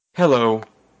Hello,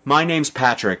 my name's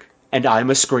Patrick, and I'm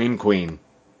a Scream Queen.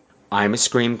 I'm a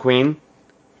Scream Queen,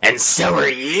 and so are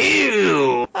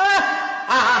you!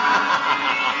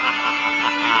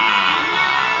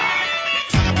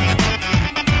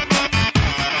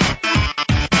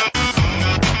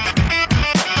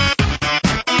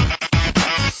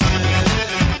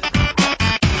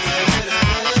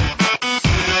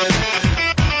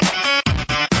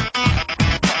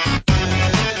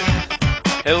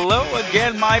 Hello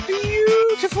again, my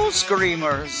beautiful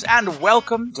screamers, and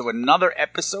welcome to another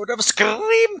episode of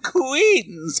Scream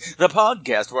Queens, the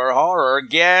podcast where horror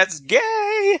gets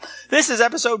gay. This is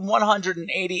episode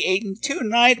 188, and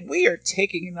tonight we are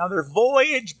taking another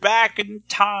voyage back in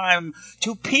time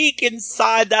to peek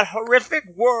inside that horrific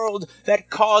world that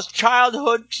caused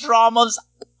childhood traumas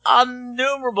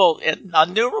uncountable,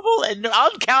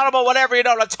 whatever, you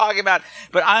know what I'm talking about.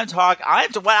 But I'm off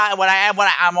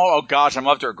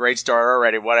to a great start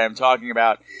already. What I'm talking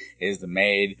about is the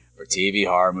made-for-TV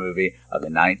horror movie of the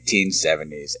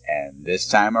 1970s. And this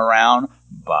time around,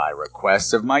 by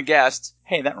request of my guest,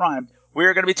 hey, that rhymed,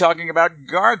 we're going to be talking about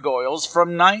Gargoyles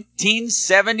from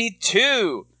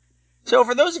 1972. So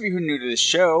for those of you who are new to the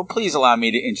show, please allow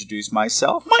me to introduce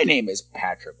myself. My name is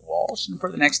Patrick Walsh, and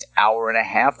for the next hour and a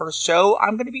half or so,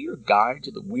 I'm going to be your guide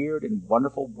to the weird and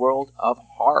wonderful world of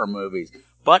horror movies,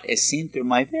 but as seen through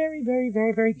my very, very,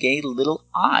 very, very gay little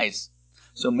eyes.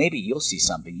 So maybe you'll see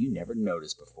something you never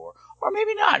noticed before, or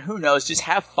maybe not. Who knows? Just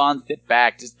have fun, sit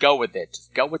back, just go with it.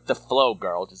 Just go with the flow,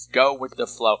 girl. Just go with the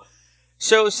flow.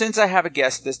 So since I have a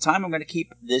guest this time, I'm going to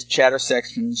keep this chatter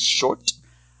section short.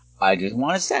 I just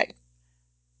want to say,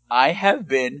 I have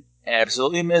been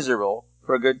absolutely miserable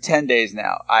for a good 10 days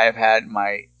now. I have had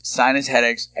my sinus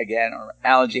headaches again, or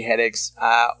allergy headaches,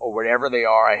 or whatever they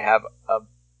are. I have an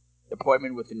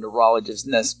appointment with a neurologist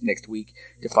next week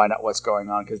to find out what's going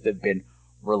on because they've been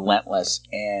relentless.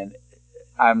 And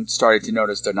I'm starting to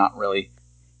notice they're not really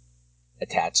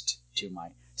attached to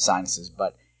my sinuses.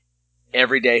 But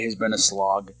every day has been a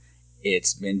slog.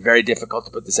 It's been very difficult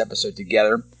to put this episode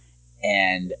together.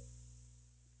 And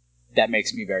that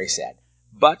makes me very sad.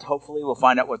 But hopefully we'll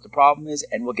find out what the problem is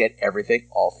and we'll get everything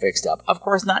all fixed up. Of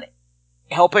course, not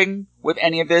helping with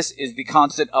any of this is the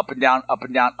constant up and down, up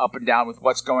and down, up and down with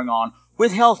what's going on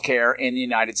with healthcare in the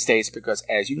United States. Because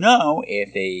as you know,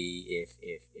 if the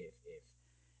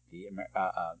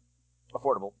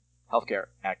Affordable Healthcare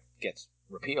Act gets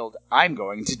repealed, I'm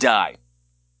going to die.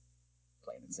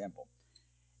 Plain and simple.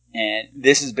 And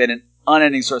this has been an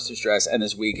unending source of stress, and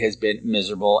this week has been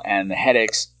miserable, and the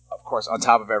headaches, of course, on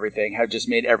top of everything, have just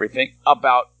made everything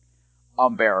about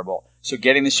unbearable. So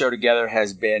getting the show together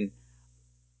has been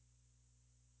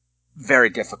very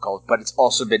difficult, but it's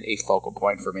also been a focal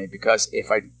point for me, because if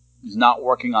I was not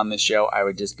working on this show, I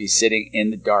would just be sitting in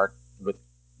the dark with,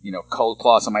 cold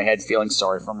cloths on my head, feeling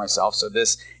sorry for myself. So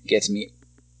this gets me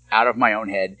out of my own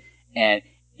head and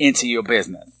into your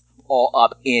business, all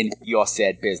up in your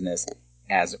said business,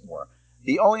 as it were.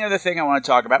 The only other thing I want to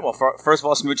talk about, well, first of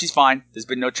all, Smoochie's fine. There's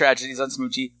been no tragedies on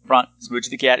Smoochie front.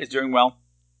 Smoochie the cat is doing well.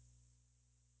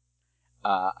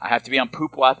 I have to be on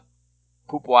poop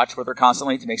watch with her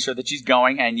constantly to make sure that she's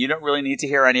going, and you don't really need to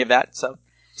hear any of that. So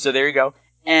there you go.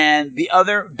 And the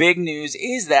other big news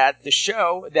is that the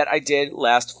show that I did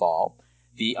last fall,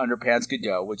 the Underpants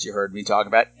Godot, which you heard me talk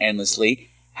about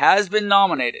endlessly, has been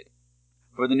nominated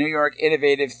for the New York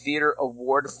Innovative Theater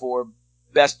Award for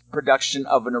Best Production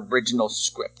of an Original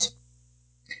Script.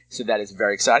 So that is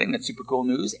very exciting. That's super cool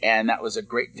news. And that was a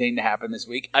great thing to happen this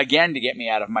week. Again, to get me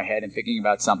out of my head and thinking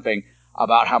about something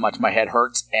about how much my head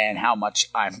hurts and how much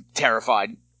I'm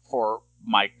terrified for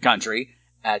my country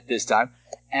at this time.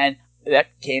 And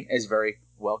that came as very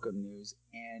welcome news.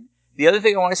 And the other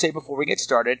thing I want to say before we get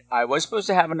started, I was supposed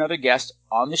to have another guest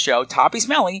on the show. Toppy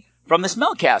Smelly from the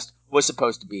Smellcast was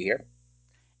supposed to be here.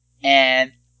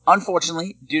 And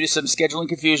unfortunately, due to some scheduling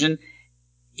confusion,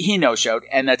 he no-showed,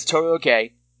 and that's totally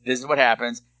okay. This is what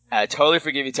happens. I totally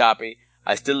forgive you, Toppy.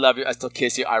 I still love you. I still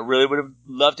kiss you. I really would have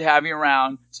loved to have you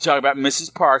around to talk about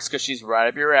Mrs. Parks, because she's right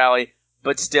up your alley.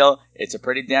 But still, it's a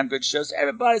pretty damn good show. So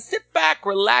everybody, sit back,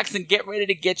 relax, and get ready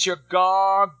to get your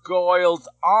gargoyles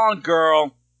on,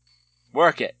 girl.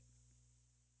 Work it.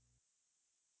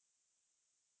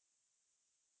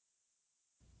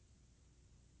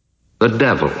 The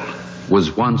devil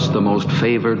was once the most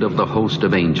favored of the host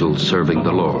of angels serving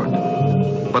the Lord.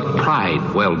 But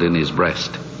pride welled in his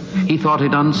breast. He thought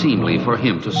it unseemly for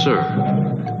him to serve.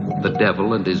 The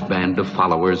devil and his band of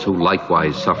followers, who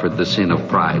likewise suffered the sin of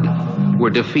pride, were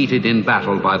defeated in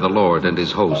battle by the Lord and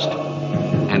his host,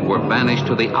 and were banished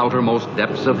to the outermost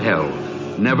depths of hell,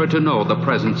 never to know the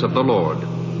presence of the Lord.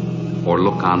 or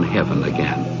look on heaven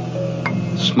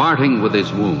again. Smarting with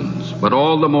his wounds, but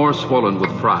all the more swollen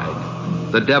with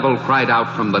pride, the devil cried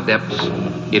out from the depths,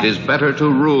 "It is better to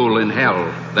rule in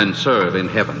hell than serve in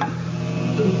heaven."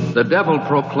 The devil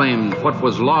proclaimed what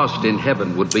was lost in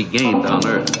heaven would be gained on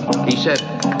earth. He said,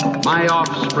 "My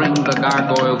offspring, the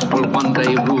gargoyles, will one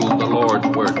day rule the Lord's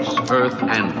works, earth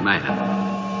and man."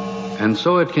 And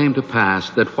so it came to pass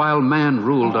that while man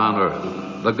ruled on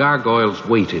earth, the gargoyles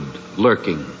waited,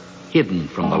 lurking, hidden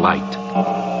from the light.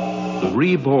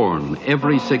 Reborn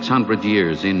every 600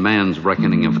 years in man's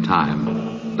reckoning of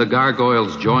time, the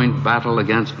gargoyles joined battle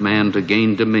against man to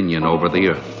gain dominion over the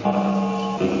earth.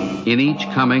 In each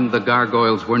coming, the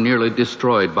gargoyles were nearly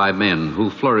destroyed by men who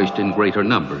flourished in greater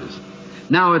numbers.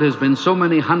 Now it has been so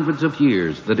many hundreds of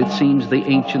years that it seems the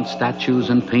ancient statues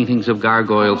and paintings of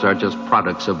gargoyles are just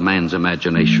products of man's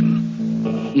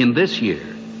imagination. In this year,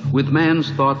 with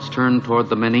man's thoughts turned toward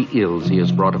the many ills he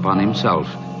has brought upon himself,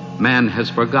 man has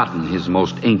forgotten his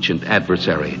most ancient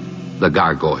adversary, the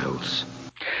gargoyles.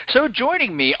 So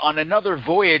joining me on another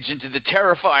voyage into the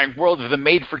terrifying world of the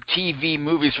made-for-TV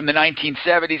movies from the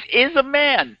 1970s is a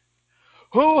man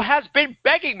who has been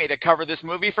begging me to cover this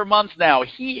movie for months now.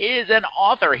 He is an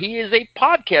author. He is a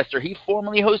podcaster. He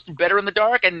formerly hosted Better in the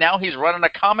Dark, and now he's running a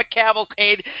comic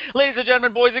cavalcade. Ladies and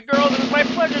gentlemen, boys and girls, it is my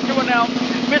pleasure to announce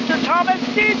Mr. Thomas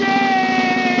Deja!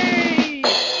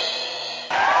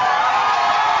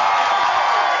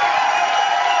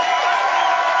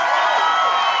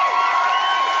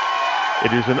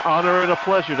 It is an honor and a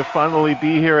pleasure to finally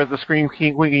be here at the Scream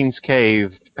Queen's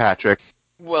Cave, Patrick.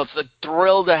 Well, it's a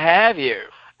thrill to have you.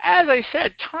 As I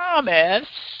said, Thomas,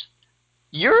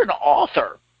 you're an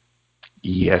author.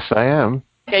 Yes, I am.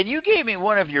 And you gave me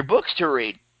one of your books to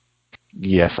read.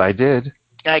 Yes, I did.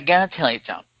 I gotta tell you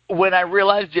something. When I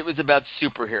realized it was about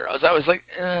superheroes, I was like,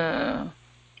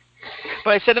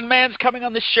 But I said, a man's coming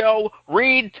on the show,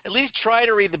 at least try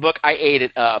to read the book. I ate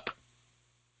it up.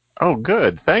 Oh,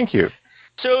 good. Thank you.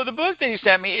 So the book that you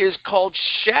sent me is called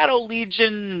Shadow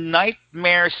Legion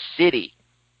Nightmare City.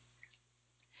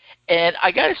 And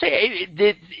I got to say,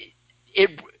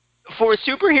 it for a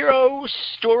superhero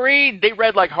story, they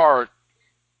read like horror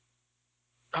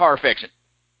fiction.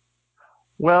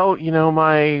 Well,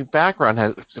 my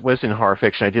background was in horror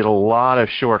fiction. I did a lot of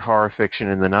short horror fiction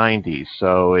in the 90s,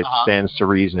 so it stands to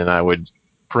reason I would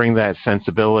bring that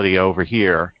sensibility over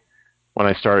here when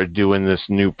I started doing this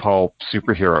new pulp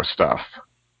superhero stuff.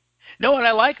 No, and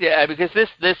I liked it because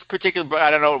this particular book,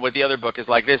 I don't know what the other book is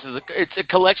like. It's a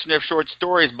collection of short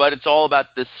stories, but it's all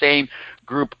about the same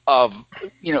group of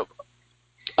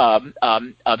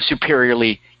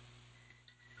superiorly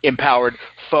empowered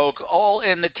folk, all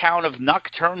in the town of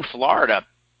Nocturne, Florida.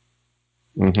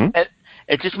 Mm-hmm.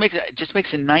 It just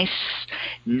makes a nice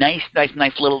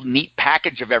little neat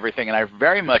package of everything, and I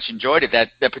very much enjoyed it.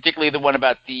 That particularly the one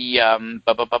about the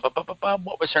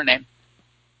what was her name?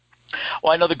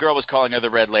 Well, I know the girl was calling her the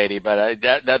Red Lady, but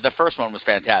the first one was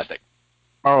fantastic.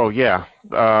 Oh, yeah.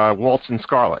 Waltz and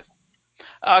Scarlet.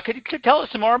 Could you tell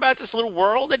us some more about this little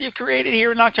world that you've created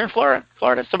here in Nocturne, Florida?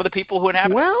 Some of the people who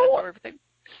inhabit it, everything.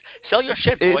 Sell your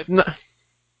shit, boy.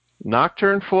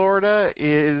 Nocturne, Florida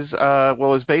is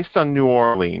based on New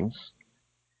Orleans.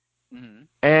 Mm-hmm.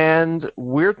 And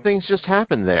weird things just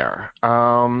happen there.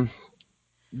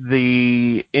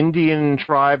 The Indian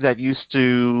tribe that used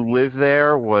to live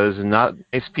there was not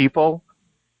nice people,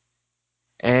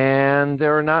 and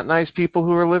there are not nice people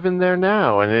who are living there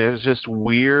now, and there's just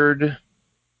weird,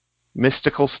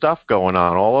 mystical stuff going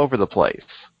on all over the place.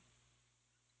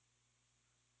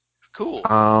 Cool.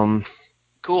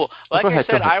 Cool. Like I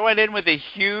said, I went in with a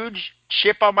huge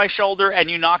chip on my shoulder, and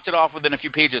you knocked it off within a few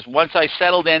pages. Once I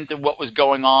settled into what was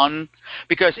going on,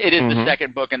 because it is the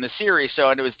second book in the series,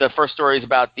 and it was the first story is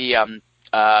about the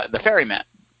ferryman.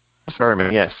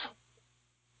 Ferryman, yes.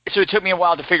 So it took me a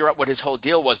while to figure out what his whole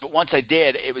deal was, but once I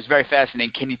did, it was very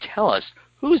fascinating. Can you tell us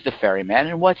who's the ferryman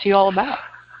and what's he all about?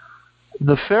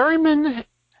 The ferryman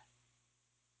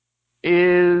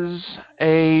is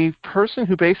a person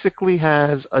who basically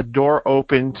has a door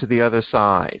open to the other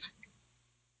side.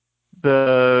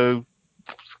 The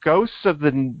ghosts of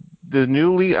the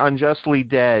newly unjustly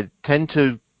dead tend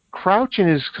to crouch in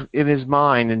his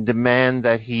mind and demand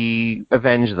that he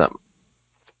avenge them.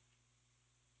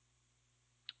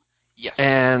 Yes.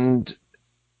 And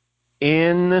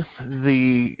in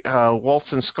the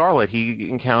Waltz and Scarlet, he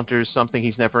encounters something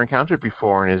he's never encountered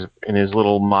before in his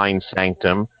little mind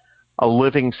sanctum. A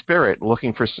living spirit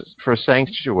looking for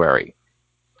sanctuary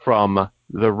from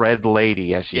the Red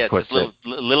Lady, as she puts it.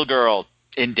 Little girl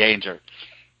in danger.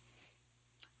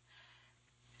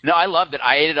 No, I loved it.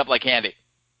 I ate it up like candy.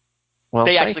 Well,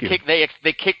 they thank actually you.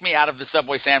 they kicked me out of the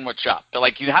Subway sandwich shop. They're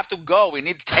like, you have to go. We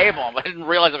need the table. I didn't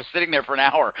realize I was sitting there for an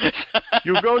hour.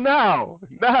 You go now.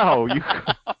 Now. You.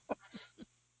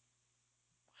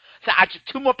 So actually,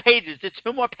 2 more pages. Just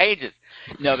 2 more pages.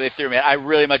 No, they threw me out. I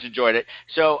really much enjoyed it.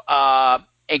 So,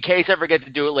 in case I forget to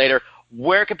do it later,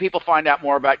 where can people find out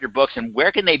more about your books, and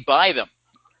where can they buy them?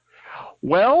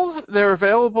 Well, they're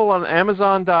available on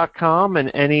Amazon.com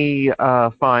and any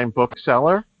fine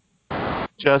bookseller.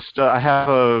 Just I have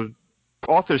a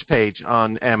author's page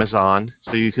on Amazon,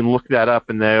 so you can look that up,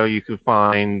 and there you can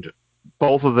find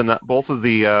both of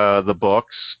the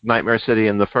books, Nightmare City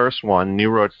and the first one, New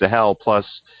Roads to Hell, plus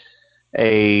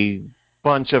a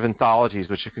bunch of anthologies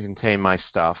which contain my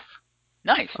stuff.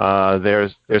 Nice.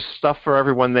 There's stuff for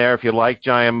everyone there. If you like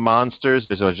giant monsters,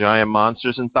 there's a giant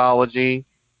monsters anthology.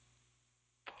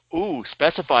 Ooh,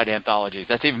 specified anthologies.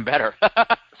 That's even better.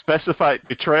 Specified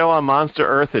Betrayal on Monster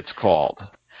Earth, it's called.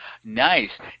 Nice.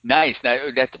 Now,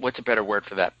 what's a better word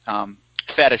for that?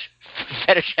 Fetish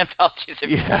anthologies.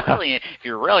 If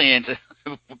you're really into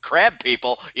crab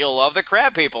people, you'll love the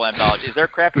crab people anthology. Is there a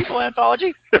crab people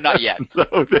anthology? Or not yet? No,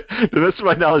 to the best of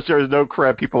my knowledge, there is no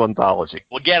crab people anthology.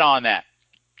 Well, get on that.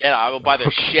 I will buy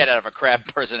the shit out of a crab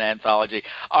person anthology.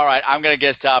 All right, I'm going to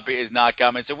guess Toppy is not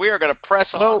coming, so we are going to press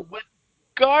on with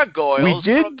Gargoyles.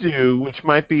 We did do, which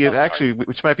might be of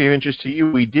interest to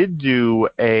you. We did do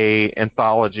a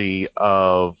anthology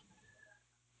of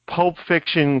pulp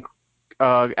fiction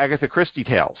Agatha Christie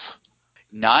tales.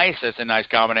 Nice. That's a nice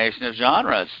combination of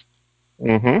genres.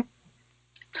 Mm-hmm.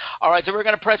 All right, so we're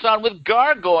going to press on with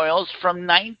Gargoyles from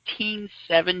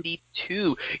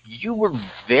 1972. You were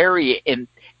very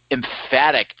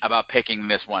emphatic about picking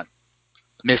this one,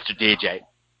 Mr. DJ.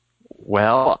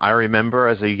 Well, I remember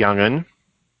as a young'un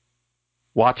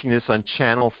watching this on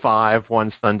Channel 5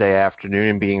 one Sunday afternoon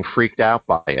and being freaked out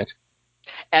by it.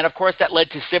 And, of course, that led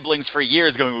to siblings for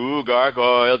years going, ooh,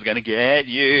 Gargoyles, going to get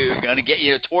you,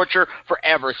 torture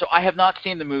forever. So I have not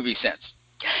seen the movie since.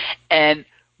 And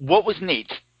what was neat,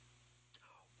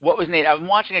 I'm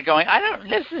watching it going,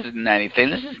 this isn't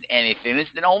anything.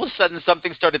 Then all of a sudden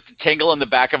something started to tingle in the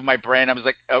back of my brain. I was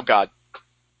like, oh, God.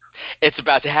 It's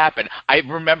about to happen. I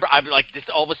remember, I'm like, this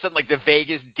all of a sudden, like the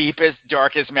vaguest, deepest,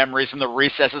 darkest memories from the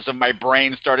recesses of my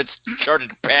brain started to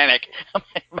panic.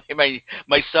 My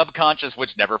subconscious,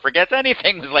 which never forgets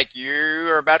anything, was like,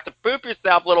 you're about to poop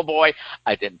yourself, little boy.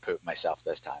 I didn't poop myself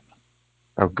this time.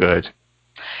 Oh, good.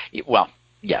 Well,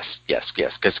 yes,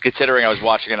 because considering I was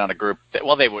watching it on a group,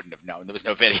 they wouldn't have known. There was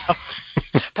no video.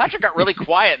 Patrick got really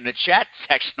quiet in the chat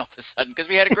section all of a sudden because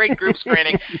we had a great group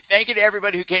screening. Thank you to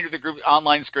everybody who came to the group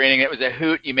online screening. It was a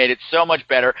hoot. You made it so much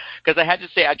better because I had to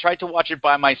say I tried to watch it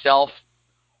by myself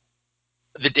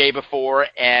the day before,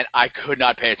 and I could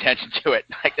not pay attention to it.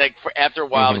 After a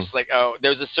while, it's like,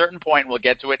 there's a certain point, we'll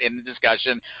get to it in the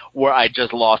discussion, where I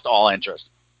just lost all interest.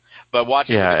 But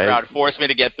watching the crowd forced me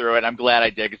to get through it. I'm glad I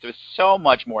did because there's so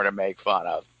much more to make fun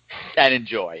of and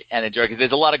enjoy because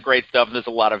there's a lot of great stuff and there's a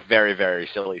lot of very, very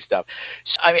silly stuff.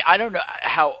 So, I mean, I don't know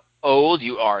how old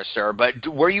you are, sir, but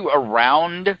were you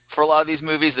around for a lot of these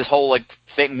movies, this whole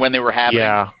thing when they were happening?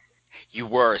 Yeah. You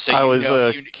were. So I was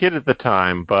a kid at the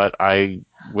time, but I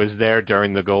was there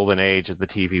during the golden age of the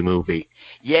TV movie.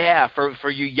 Yeah, for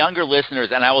you younger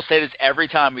listeners, and I will say this every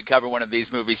time we cover one of these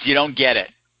movies, you don't get it.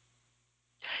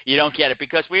 You don't get it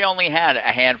because we only had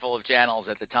a handful of channels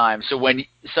at the time. So when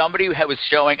somebody was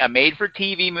showing a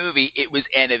made-for-TV movie, it was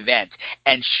an event,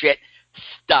 and shit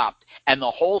stopped. And the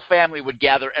whole family would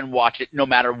gather and watch it no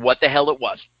matter what the hell it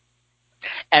was.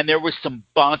 And there was some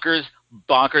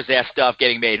bonkers-ass stuff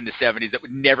getting made in the 70s that would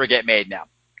never get made now.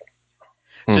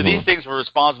 So these things were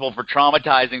responsible for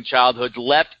traumatizing childhoods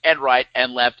left and right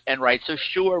and left and right. So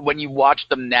sure, when you watch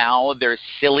them now, they're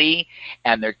silly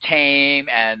and they're tame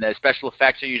and the special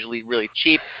effects are usually really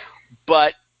cheap.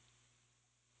 But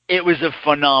it was a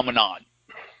phenomenon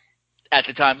at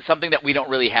the time, something that we don't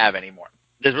really have anymore.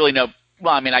 There's really no,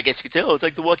 well, I mean, I guess you could say, it's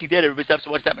like The Walking Dead. Everybody stops to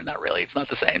watch that, but not really. It's not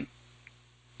the same.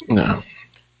 No.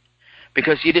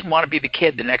 Because you didn't want to be the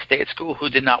kid the next day at school who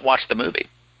did not watch the movie.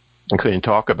 I couldn't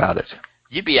talk about it.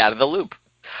 You'd be out of the loop.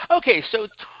 Okay, so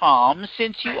Tom,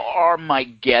 since you are my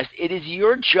guest, it is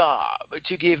your job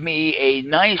to give me a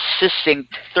nice,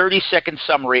 succinct 30-second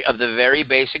summary of the very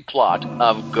basic plot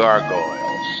of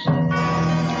Gargoyles.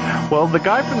 Well, the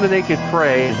guy from The Naked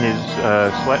Prey and his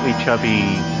slightly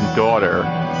chubby daughter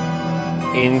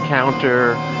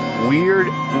encounter weird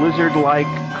lizard-like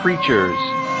creatures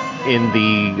in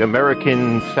the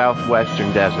American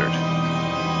southwestern desert.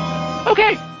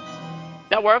 Okay,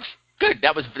 that works. Good.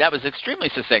 That was extremely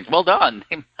succinct. Well done.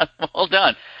 Well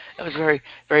done. That was very,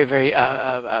 very, very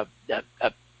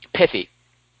pithy,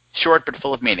 short but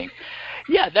full of meaning.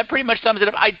 Yeah, that pretty much sums it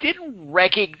up. I didn't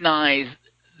recognize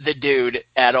the dude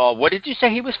at all. What did you say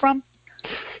he was from?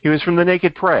 He was from The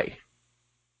Naked Prey.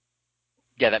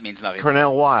 Yeah, that means nothing.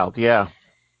 Cornell Wilde, yeah.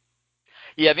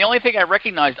 Yeah, the only thing I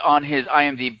recognized on his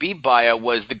IMDb bio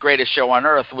was The Greatest Show on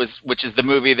Earth, which is the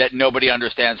movie that nobody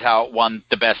understands how it won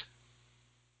the best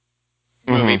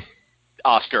movie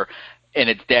Oscar in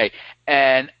its day.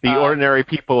 And The Ordinary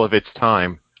People of its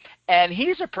time. And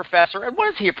he's a professor. And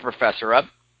what is he a professor of?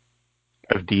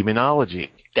 Of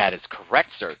demonology. That is correct,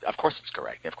 sir. Of course it's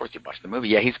correct. Of course you watched the movie.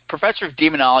 Yeah, he's professor of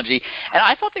demonology. And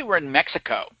I thought they were in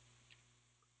Mexico.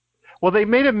 Well, they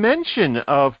made a mention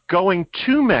of going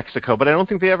to Mexico, but I don't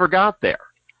think they ever got there.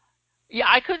 Yeah,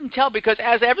 I couldn't tell because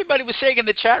as everybody was saying in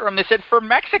the chat room, they said for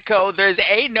Mexico, there's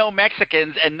no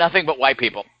Mexicans and nothing but white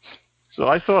people. So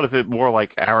I thought of it more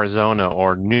like Arizona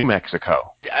or New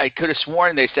Mexico. I could have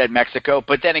sworn they said Mexico,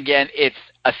 but then again, it's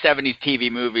a 70s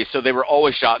TV movie, so they were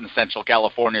always shot in Central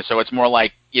California, so it's more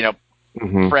like,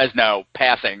 Fresno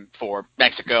passing for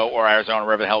Mexico or Arizona,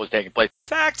 wherever the hell was taking place.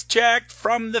 Fact checked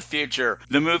from the future.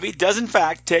 The movie does, in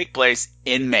fact, take place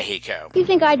in Mexico. You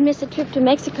think I'd miss a trip to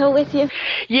Mexico with you?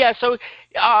 Yeah, so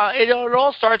it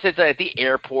all starts at the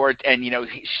airport, and,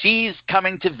 she's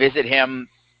coming to visit him.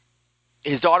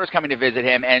 His daughter's coming to visit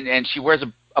him, and she wears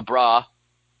a bra.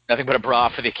 Nothing but a bra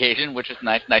for the occasion, which is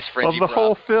nice fringy bra. Well, the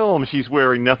whole film, she's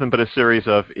wearing nothing but a series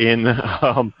of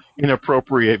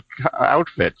inappropriate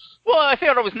outfits. Well, I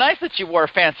thought it was nice that she wore a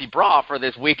fancy bra for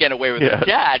this weekend away with her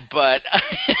dad, but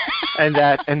and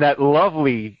that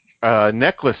lovely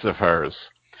necklace of hers.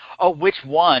 Oh, which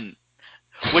one?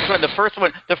 Which one? The first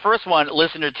one.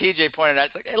 Listener TJ pointed out.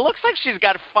 It looks like she's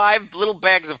got 5 little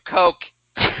bags of Coke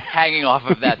hanging off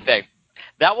of that thing.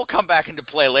 That will come back into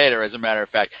play later, as a matter of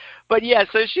fact. But yeah,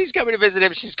 so she's coming to visit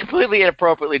him. She's completely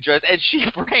inappropriately dressed, and she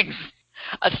brings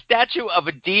a statue of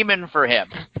a demon for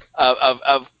him,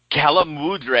 of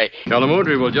Calamudre.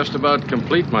 Calamudre will just about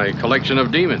complete my collection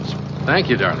of demons. Thank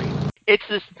you, darling. I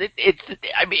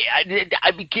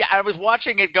was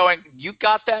watching it going, you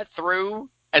got that through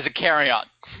as a carry-on.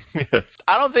 Yes.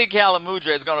 I don't think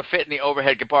Calamudre is going to fit in the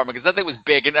overhead compartment because that thing was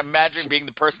big, and imagine being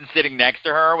the person sitting next to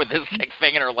her with this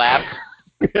thing in her lap.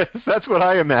 Yes, that's what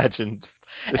I imagined.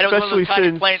 And especially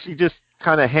since she just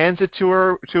kind of hands it to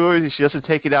her. She doesn't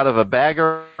take it out of a bag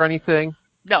or anything.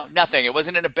 No, nothing. It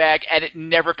wasn't in a bag, and it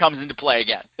never comes into play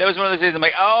again. That was one of those things I'm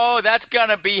like, oh, that's going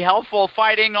to be helpful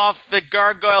fighting off the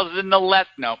gargoyles in the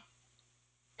No.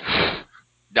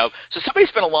 No. So somebody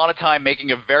spent a lot of time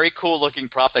making a very cool-looking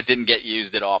prop that didn't get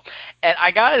used at all. And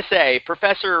I got to say,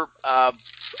 Professor,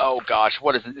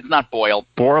 what is it? It's not Boyle.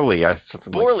 Borley,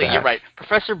 Borley, you're right.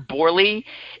 Professor Borley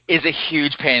is a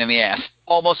huge pain in the ass,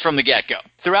 almost from the get-go.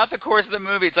 Throughout the course of the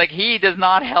movie, it's like he does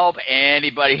not help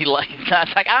anybody. He's like,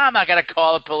 I'm not going to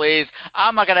call the police.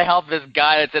 I'm not going to help this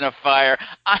guy that's in a fire.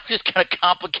 I'm just going to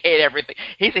complicate everything.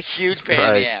 He's a huge pain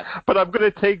in the ass. But I'm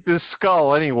going to take this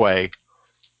skull anyway.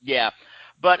 Yeah.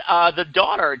 But the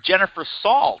daughter, Jennifer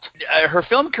Salt, her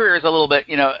film career is a little bit,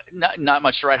 not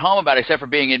much to write home about except for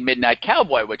being in Midnight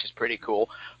Cowboy, which is pretty cool.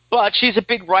 But she's a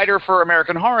big writer for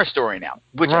American Horror Story now,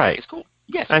 which I think is cool.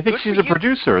 Yes, I think she's a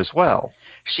producer as well.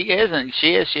 She is, and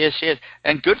she is.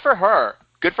 And good for her.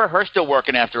 Good for her still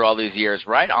working after all these years.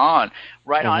 Right on.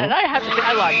 And I have to say,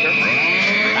 I liked her.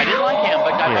 I didn't like him,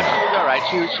 but I thought she was all right.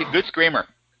 She's a good screamer.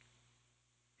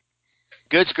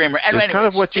 Good screamer. And it's kind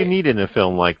of what you need in a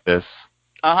film like this.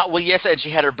 Well, yes, and she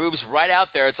had her boobs right out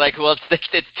there. It's like, well,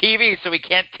 it's TV, so we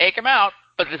can't take them out,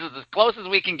 but this is as close as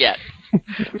we can get.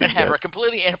 And have her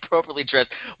completely inappropriately dressed.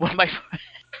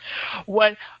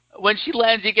 When she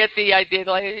lands, you get the idea,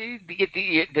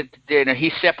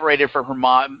 he's separated from her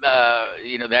mom.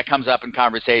 That comes up in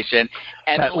conversation.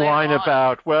 And that line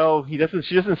about, well, she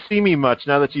doesn't see me much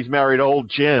now that she's married old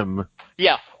Jim.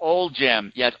 Yeah, old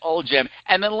Jim. Yes, old Jim.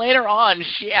 And then later on,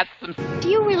 she asks him, do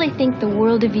you really think the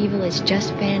world of evil is just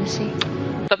fantasy?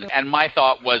 And my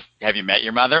thought was, have you met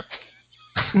your mother?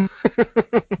 Have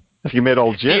you met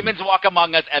old Jim? Demons walk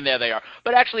among us, and there they are.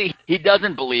 But actually, he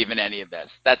doesn't believe in any of this.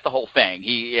 That's the whole thing.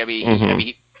 He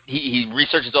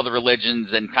researches all the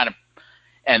religions and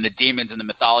and the demons and the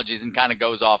mythologies and kind of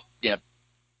goes off,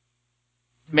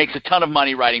 makes a ton of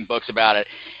money writing books about it.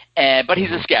 But he's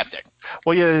a skeptic.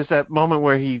 Well, yeah, there's that moment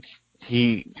where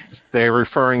they're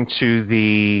referring to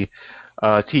the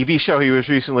TV show he was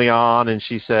recently on, and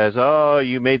she says, "Oh,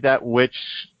 you made that witch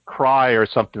cry," or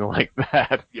something like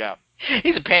that. Yeah,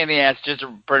 he's a pain in the ass, just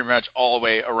pretty much all the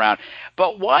way around.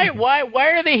 But why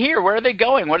are they here? Where are they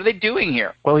going? What are they doing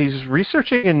here? Well, he's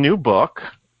researching a new book.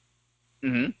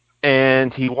 Mm-hmm.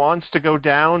 and he wants to go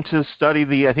down to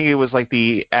study I think it was like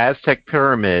the Aztec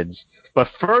pyramids. But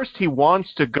first, he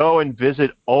wants to go and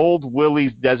visit Old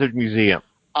Willie's Desert Museum.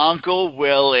 Uncle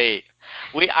Willie.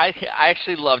 I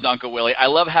actually loved Uncle Willie. I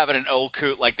love having an old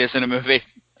coot like this in a movie.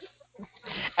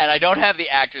 And I don't have the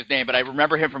actor's name, but I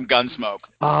remember him from Gunsmoke.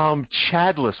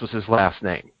 Chadless was his last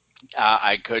name.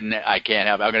 I can't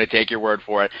have it. I'm going to take your word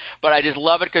for it. But I just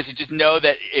love it because you just know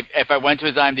that if I went to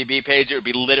his IMDb page, it would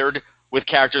be littered with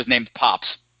characters named Pops.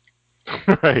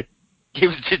 Right. He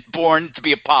was just born to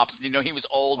be a Pops. You know, he was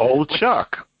old. Old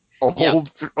Chuck. Old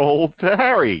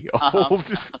Harry. Old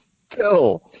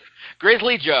Bill.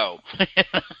 Grizzly Joe.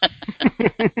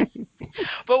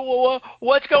 But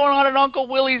what's going on in Uncle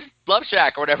Willie's Love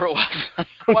Shack or whatever it was?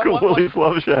 Uncle Willie's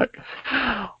Love Shack.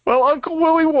 Well, Uncle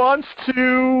Willie wants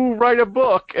to write a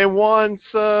book and wants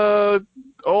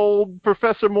old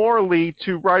Professor Morley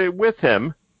to write it with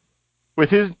him, with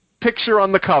his picture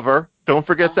on the cover. Don't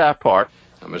forget that part.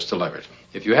 Now, Mr. Leverett,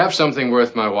 if you have something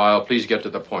worth my while, please get to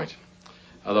the point.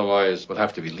 Otherwise, we'll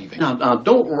have to be leaving. Now,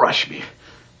 don't rush me.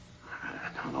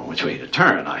 I don't know which way to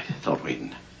turn. I thought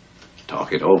we'd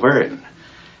talk it over and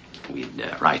we'd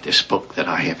write this book that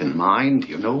I have in mind.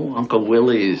 You know, Uncle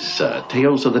Willie's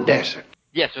Tales of the Desert.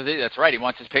 Yes, that's right. He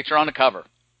wants his picture on the cover.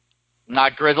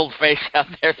 Not grizzled face out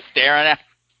there staring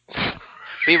at.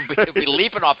 He'd be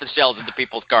leaping off the shelves into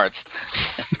people's carts.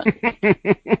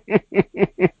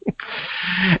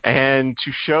 And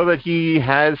to show that he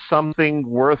has something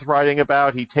worth writing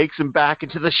about, he takes him back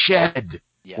into the shed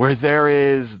where there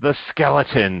is the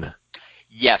skeleton.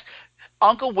 Yes.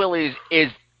 Uncle Willie's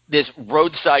is this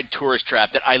roadside tourist trap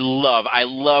that I love. I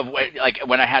love, like,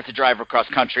 when I have to drive across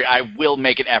country, I will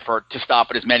make an effort to stop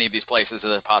at as many of these places as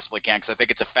I possibly can because I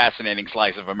think it's a fascinating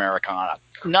slice of Americana.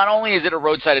 Not only is it a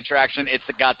roadside attraction, it's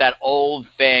got that old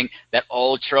thing, that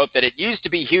old trope that it used to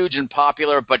be huge and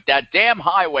popular, but that damn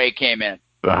highway came in.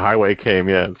 The highway came,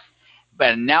 yes.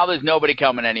 But now there's nobody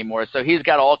coming anymore, so he's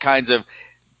got all kinds of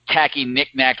tacky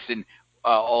knickknacks and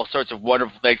all sorts of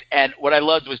wonderful things. And what I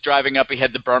loved was driving up, he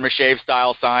had the Burma Shave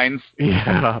style signs.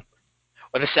 Yeah.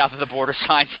 Or the south of the border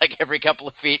signs, like every couple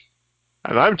of feet.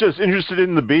 And I'm just interested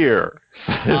in the beer,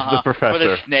 says the professor. Or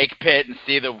the snake pit and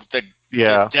see the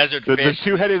desert fish. The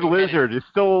two-headed lizard is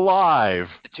still alive.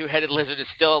 The two-headed lizard is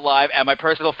still alive. And my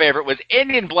personal favorite was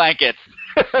Indian blankets.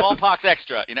 Smallpox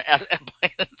extra. You know,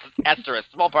 asterisk.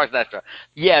 Smallpox extra.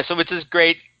 Yeah, so it's this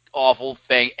great, awful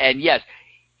thing. And yes,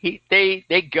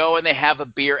 they go and they have a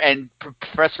beer, and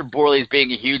Professor Borley is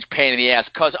being a huge pain in the ass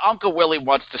because Uncle Willie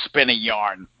wants to spin a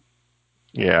yarn.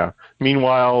 Yeah.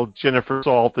 Meanwhile, Jennifer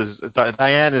Salt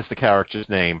Diane is the character's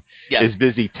name, is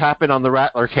busy tapping on the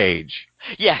rattler cage.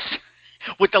 Yes,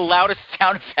 with the loudest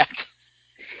sound effect.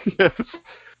 Yes.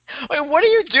 Wait, what are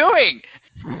you doing?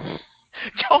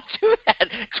 Don't do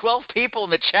that. 12 people in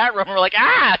the chat room are like,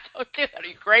 don't do that. Are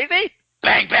you crazy?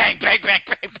 Bang, bang, bang, bang,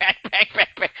 bang, bang, bang, bang,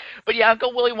 bang. But yeah,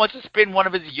 Uncle Willie wants to spin one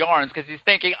of his yarns because he's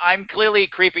thinking, I'm clearly a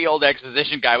creepy old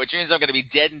exposition guy, which means I'm going to be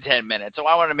dead in 10 minutes, so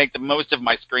I want to make the most of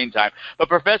my screen time. But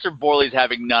Professor Borley's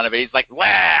having none of it. He's like, blah,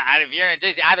 if you're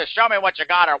either show me what you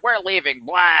got or we're leaving,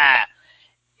 blah.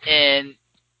 And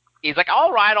he's like,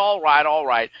 all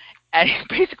right. And he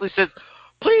basically says,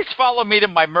 please follow me to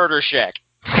my murder shack.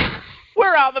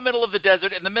 We're out in the middle of the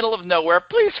desert, in the middle of nowhere.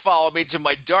 Please follow me to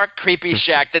my dark, creepy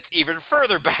shack that's even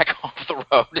further back off the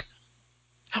road,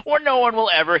 where no one will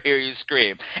ever hear you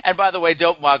scream. And by the way,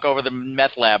 don't walk over the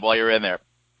meth lab while you're in there.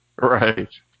 Right.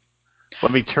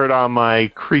 Let me turn on my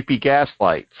creepy gas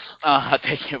lights.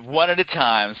 Take it one at a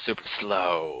time, super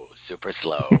slow.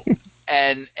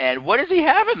 And what does he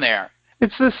have in there?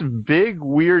 It's this big,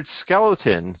 weird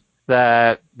skeleton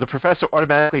that the professor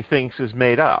automatically thinks is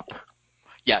made up.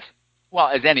 Yes. Well,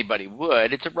 as anybody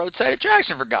would. It's a roadside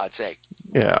attraction, for God's sake.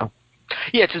 Yeah.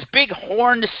 Yeah, it's this big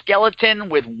horned skeleton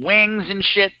with wings and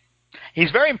shit. He's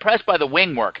very impressed by the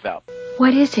wing work, though.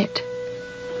 What is it?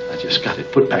 I just got it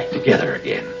put back together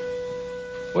again.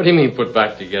 What do you mean put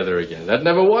back together again? That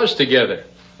never was together.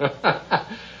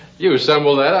 You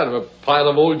assembled that out of a pile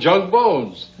of old junk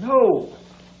bones. No.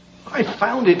 I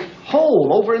found it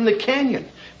whole over in the canyon.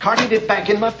 Carted it back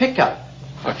in my pickup.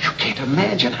 But you can't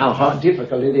imagine how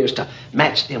difficult it is to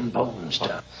match them bones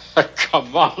to.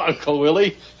 Come on, Uncle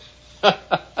Willie.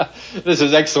 This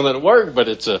is excellent work, but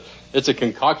it's a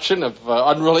concoction of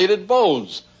unrelated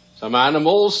bones. Some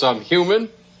animal, some human.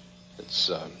 If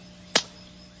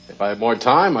I had more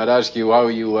time, I'd ask you how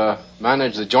you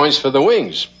manage the joints for the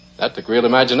wings. That took real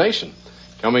imagination.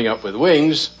 Coming up with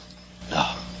wings.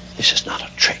 No, this is not a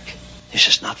trick. This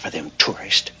is not for them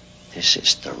tourists. This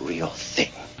is the real thing.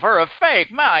 For a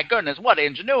fake, my goodness, what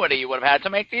ingenuity you would have had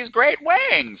to make these great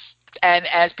wings. And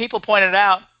as people pointed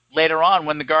out later on,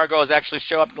 when the gargoyles actually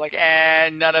show up, like,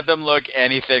 none of them look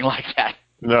anything like that.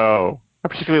 No. I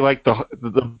particularly like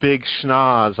the big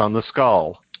schnoz on the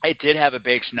skull. It did have a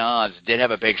big schnoz.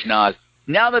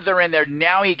 Now that they're in there,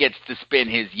 now he gets to spin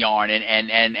his yarn,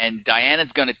 and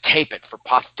Diana's going to tape it for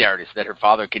posterity so that her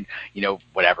father can,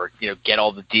 get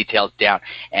all the details down.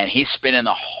 And he's spinning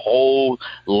the whole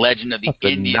legend of the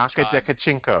Indian tribe.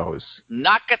 Nakatakachinkos.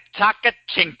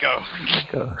 Nakatakachinkos.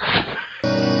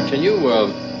 Can you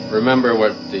remember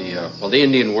what the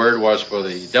Indian word was for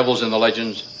the devils in the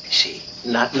legends? See,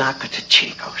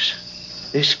 Nakatachinkos.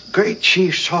 This great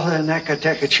chief saw the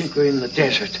Nakatakachinko in the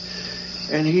desert,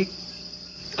 and he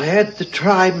had the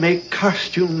tribe make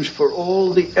costumes for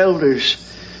all the elders,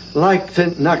 like the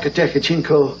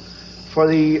Nakatakachinko, for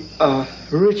the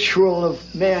ritual of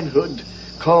manhood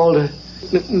called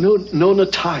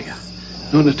Nonataya.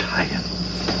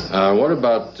 What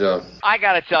about... I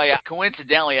got to tell you,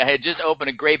 coincidentally, I had just opened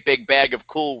a great big bag of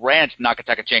Cool Ranch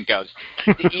Nakatakachinkos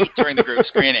to eat during the group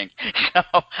screening. So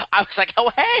I was like,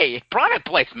 oh, hey, product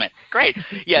placement. Great.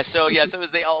 It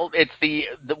was it's the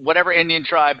whatever Indian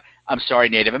tribe,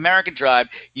 Native American tribe,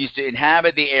 used to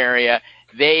inhabit the area.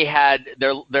 They had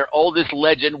their oldest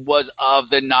legend was of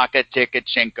the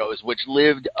Nakatakachinkos, which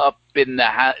lived up in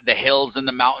the hills and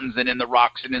the mountains and in the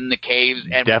rocks and in the caves.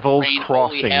 And Devil's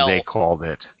Crossing, they called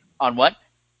it. On what?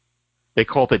 They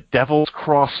called it Devil's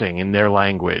Crossing in their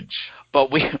language.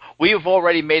 But we have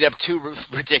already made up two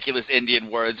ridiculous Indian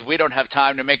words. We don't have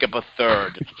time to make up a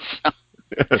third.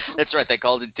 That's right. They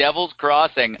called it Devil's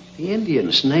Crossing. The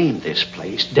Indians named this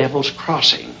place Devil's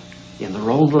Crossing in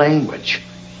their own language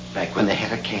back when they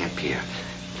had a camp here.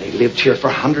 They lived here for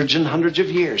hundreds and hundreds of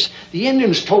years. The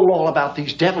Indians told all about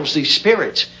these devils, these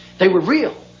spirits. They were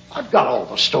real. I've got all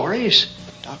the stories.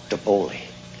 Dr. Bowley,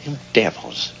 them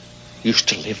devils used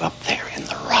to live up there in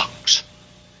the rocks.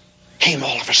 Came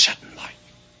all of a sudden, like,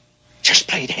 just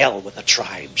played hell with the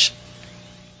tribes.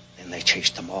 Then they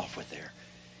chased them off with their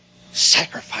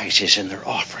sacrifices and their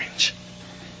offerings.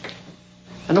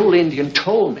 An old Indian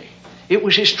told me it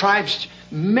was his tribe's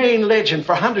main legend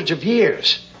for hundreds of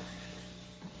years.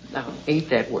 Now,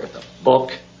 ain't that worth a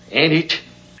book, ain't it?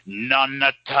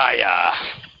 Nonataya.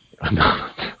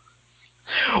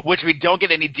 Which we don't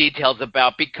get any details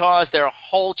about because their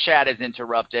whole chat is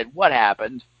interrupted. What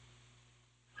happened?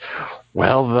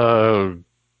 Well,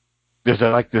 there's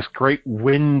this great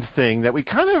wind thing that we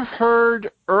kind of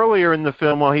heard earlier in the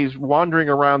film while he's wandering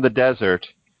around the desert.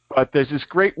 But there's this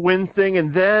great wind thing,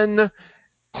 and then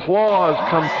claws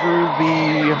come through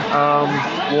the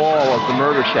wall of the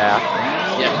murder shack.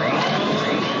 Yes.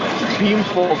 Beam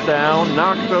falls down,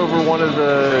 knocks over one of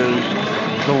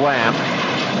the lamps.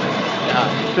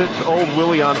 Sets old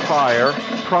Willie on fire,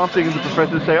 prompting the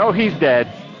professor to say, oh, he's dead.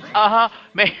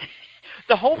 Man,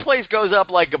 the whole place goes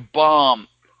up like a bomb.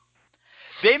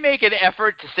 They make an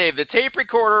effort to save the tape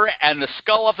recorder and the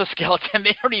skull off the skeleton.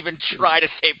 They don't even try to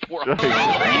save poor Uncle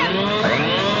Willie.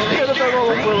 Forget about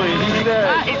old Willie. He's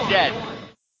dead. He's dead.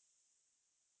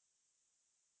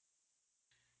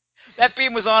 That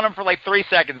beam was on him for like 3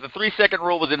 seconds. The 3-second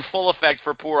rule was in full effect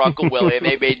for poor Uncle Willie, and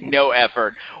they made no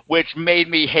effort, which made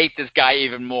me hate this guy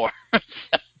even more.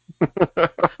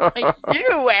 Like,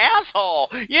 you asshole!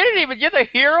 You're the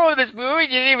hero of this movie. You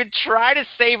didn't even try to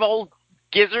save old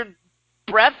Gizzard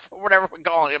Breath, or whatever we're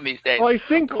calling him these days. Well, I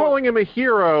think calling him a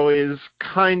hero is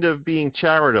kind of being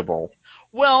charitable.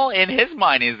 Well, in his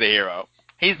mind, he's the hero.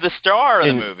 He's the star of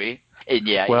the movie.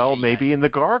 Maybe in the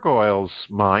Gargoyles'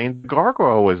 mind,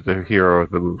 Gargoyle was the hero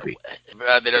of the movie.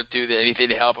 They don't do anything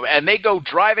to help him. And they go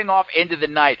driving off into the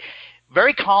night,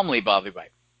 very calmly, by the way.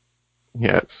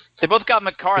 Yes. They both got in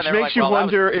the car, and they were like, makes you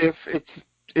wonder if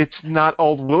it's not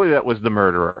old Willie that was the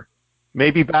murderer.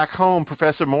 Maybe back home,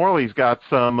 Professor Morley's got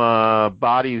some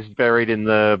bodies buried in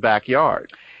the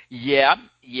backyard.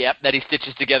 Yep, that he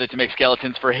stitches together to make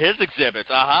skeletons for his exhibits.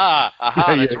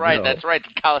 That's right. That's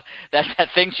that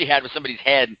thing she had with somebody's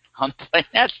head.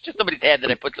 That's just somebody's head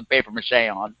that I put some paper mache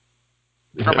on.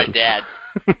 For my dad.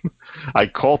 I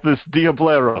call this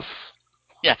Diableros.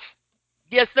 Yes,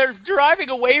 they're driving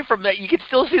away from that. You can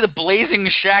still see the blazing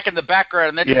shack in the background,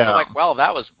 and then you're like, well,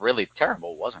 that was really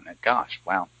terrible, wasn't it? Gosh,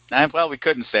 wow. Well, we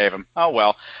couldn't save him. Oh,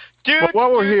 well.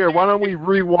 While we're here, why don't we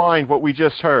rewind what we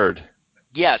just heard?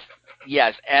 Yes,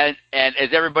 and as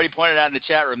everybody pointed out in the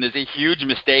chat room, there's a huge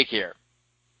mistake here.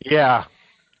 Yeah.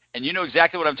 And you know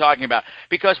exactly what I'm talking about.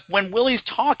 Because when Willie's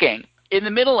talking, in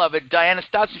the middle of it, Diana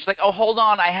stops and she's like, oh, hold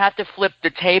on, I have to flip the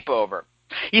tape over.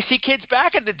 You see, kids,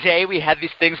 back in the day, we had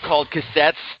these things called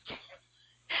cassettes,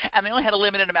 and they only had a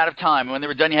limited amount of time. When they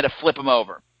were done, you had to flip them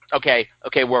over. Okay,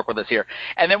 work with us here.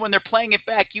 And then when they're playing it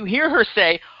back, you hear her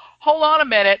say, hold on a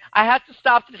minute, I have to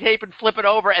stop the tape and flip it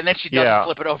over, and then she doesn't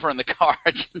flip it over in the car.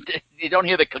 You don't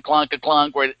hear the ka-clunk,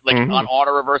 where, like, on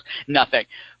auto reverse, nothing.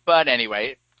 But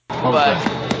anyway,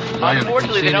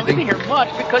 unfortunately, they don't get to hear much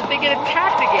because they get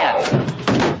attacked again.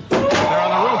 They're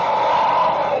on the roof.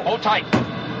 Hold tight.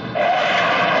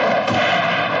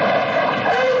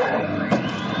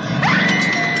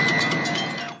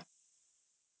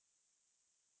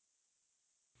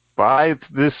 By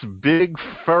this big,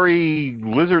 furry,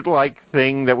 lizard-like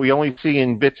thing that we only see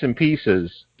in bits and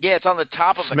pieces. Yeah, it's on the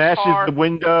top of the car. Smashes the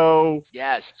window.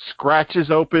 Yes.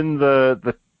 Scratches open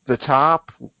the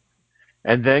top,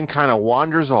 and then kind of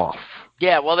wanders off.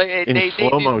 Yeah, well, in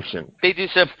slow motion. They do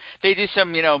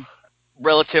some,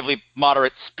 relatively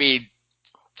moderate speed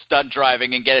stunt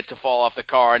driving and get it to fall off the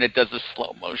car, and it does a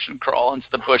slow motion crawl into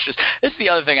the bushes. This is the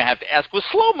other thing I have to ask: was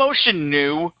slow motion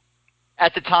new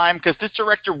at the time? Because this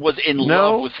director was in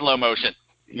love with slow motion.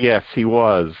 Yes, he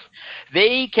was.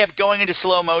 They kept going into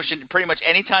slow motion pretty much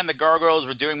anytime the Gargoyles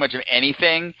were doing much of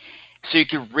anything, so you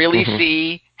could really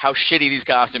see how shitty these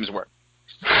costumes were.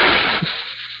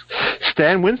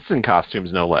 Stan Winston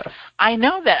costumes, no less. I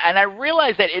know that, and I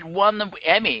realized that it won the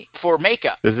Emmy for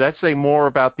makeup. Does that say more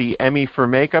about the Emmy for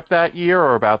makeup that year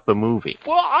or about the movie?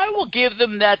 Well, I will give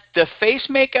them that the face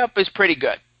makeup is pretty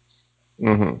good.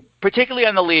 Particularly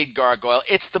on the lead gargoyle.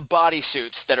 It's the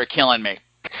bodysuits that are killing me.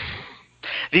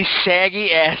 These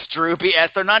saggy ass, droopy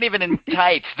ass, they're not even in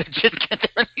tights.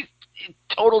 They're these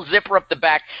total zipper up the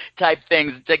back type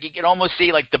things. It's like you can almost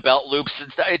see like the belt loops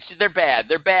and stuff. They're bad.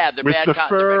 They're bad. With the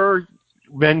fur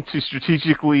meant to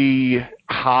strategically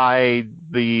hide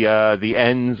the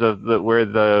ends of where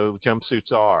the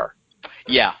jumpsuits are.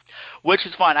 Yeah, which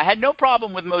is fine. I had no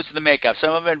problem with most of the makeup.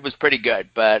 Some of it was pretty good,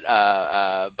 but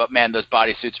man, those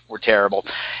bodysuits were terrible.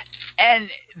 And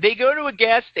they go to a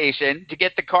gas station to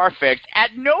get the car fixed.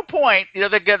 At no point,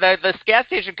 the gas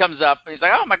station comes up and he's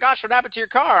like, "Oh my gosh, what happened to your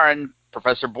car?" And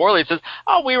Professor Borley says,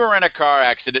 "Oh, we were in a car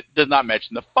accident." Does not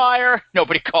mention the fire.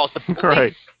 Nobody calls the police.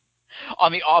 Right.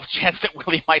 On the off chance that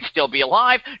Willie might still be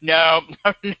alive. No,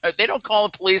 they don't call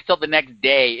the police till the next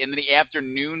day in the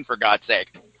afternoon, for God's sake.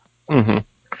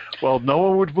 Well, no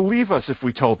one would believe us if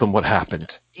we told them what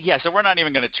happened. Yeah, so we're not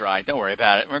even going to try. Don't worry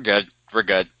about it. We're good.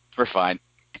 We're fine.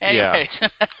 Anyways.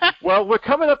 Yeah. Well, we're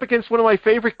coming towards one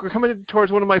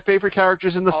of my favorite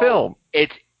characters in the film.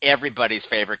 It's everybody's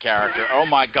favorite character. Oh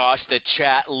my gosh, the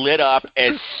chat lit up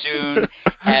as soon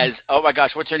as, oh my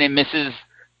gosh, what's her name? Mrs.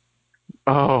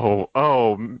 I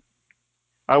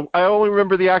only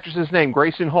remember the actress's name,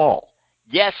 Grayson Hall.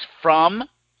 Yes, from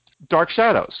Dark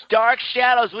Shadows. Dark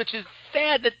Shadows, which is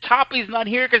sad that Toppy's not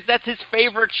here because that's his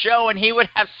favorite show and he would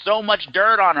have so much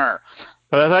dirt on her.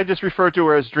 But I just referred to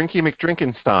her as Drinky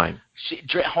McDrinkenstein.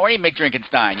 Horny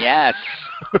McDrinkenstein, yes.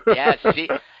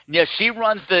 Yes, she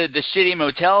runs the shitty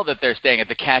motel that they're staying at,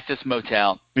 the Cactus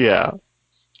Motel. Yeah.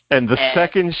 And the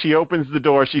second she opens the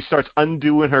door, she starts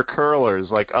undoing her curlers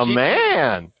like a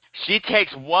man. She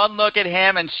takes one look at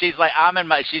him, and she's like,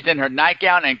 she's in her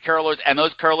nightgown and curlers, and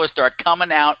those curlers start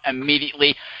coming out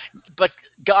immediately. But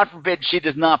God forbid she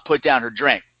does not put down her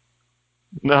drink.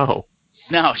 No,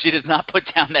 she does not put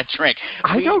down that drink.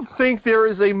 I don't think there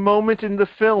is a moment in the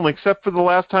film, except for the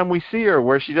last time we see her,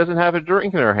 where she doesn't have a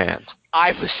drink in her hand.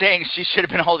 I was saying she should have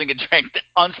been holding a drink,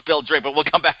 unspilled drink, but we'll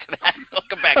come back to that.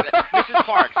 Mrs.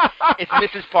 Parks. It's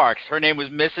Mrs. Parks. Her name was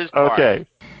Mrs. Parks. Okay.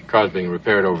 The car's being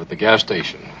repaired over at the gas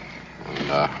station. And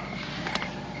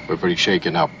we're pretty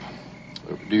shaken up.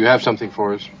 Do you have something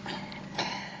for us?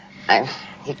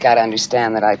 You've got to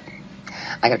understand that I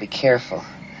got to be careful.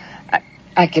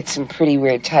 I get some pretty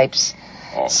weird types.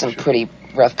 Some pretty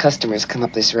rough customers come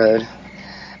up this road.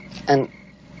 And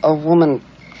a woman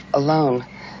alone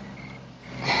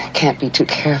can't be too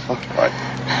careful.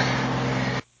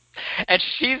 Right. And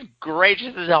she's great.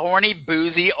 She's a horny,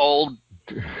 boozy, old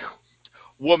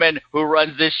woman who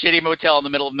runs this shitty motel in the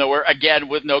middle of nowhere, again,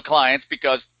 with no clients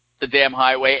because the damn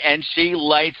highway, and she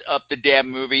lights up the damn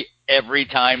movie every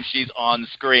time she's on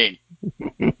screen.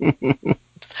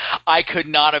 I could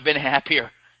not have been happier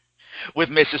with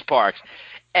Mrs. Parks.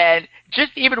 And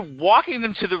just even walking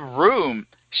them to the room,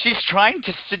 she's trying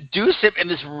to seduce him in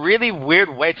this really weird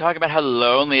way, talking about how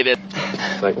lonely it is.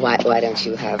 Why don't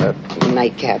you have a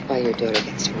nightcap while your daughter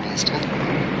gets some rest, huh?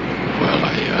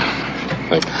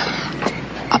 Well,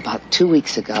 About 2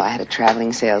 weeks ago, I had a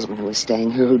traveling salesman who was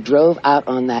staying here who drove out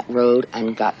on that road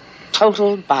and got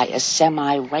totaled by a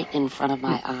semi right in front of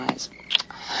my eyes.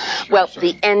 Well,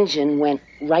 the engine went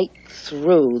right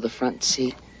through the front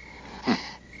seat.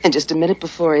 And just a minute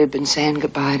before, he had been saying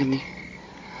goodbye to me.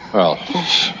 Well,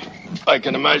 I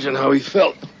can imagine how he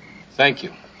felt. Thank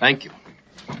you. Thank you.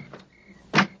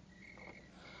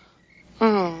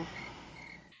 Hmm.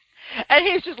 And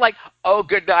he's just like, oh,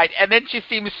 good night. And then she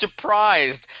seems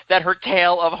surprised that her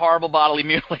tale of horrible bodily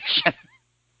mutilation.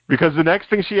 Because the next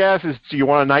thing she asks is, do you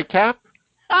want a nightcap?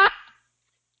 I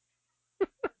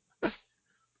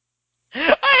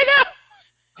know.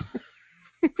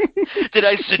 Did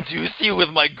I seduce you with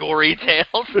my gory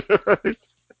tales?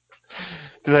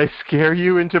 Did I scare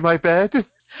you into my bed?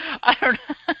 I don't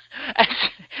know.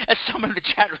 As someone in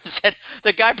the chat room said,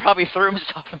 the guy probably threw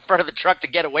himself in front of the truck to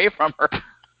get away from her.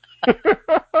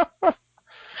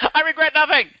 I regret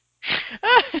nothing.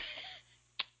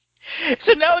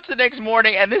 So now it's the next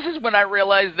morning, and this is when I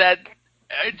realized that.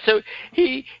 So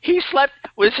he slept.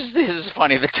 Well, this is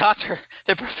funny. The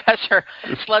professor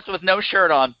slept with no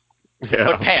shirt on,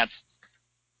 but pants.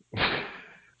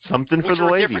 Something for the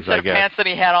ladies, different set I of guess. pants than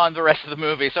he had on the rest of the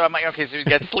movie. So I'm like, okay, so he's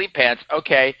got sleep pants.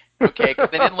 Okay, because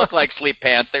they didn't look like sleep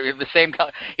pants. They were the same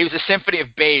color. He was a symphony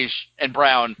of beige and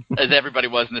brown, as everybody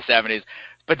was in the 70s.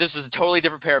 But this was a totally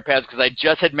different pair of pants because I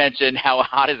just had mentioned how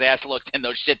hot his ass looked in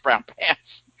those shit brown pants.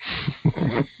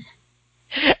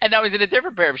 And now he's in a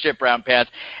different pair of shit brown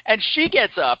pants. And she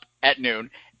gets up at noon,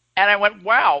 and I went,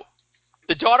 wow,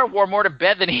 the daughter wore more to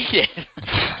bed than he did.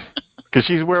 Because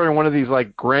she's wearing one of these,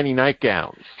 like, granny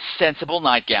nightgowns. Sensible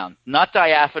nightgown. Not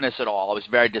diaphanous at all. I was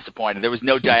very disappointed. There was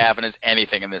no diaphanous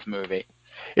anything in this movie.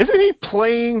 Isn't he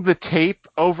playing the tape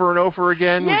over and over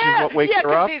again, which is what wakes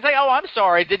her up? Yeah, he's like, oh, I'm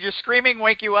sorry. Did your screaming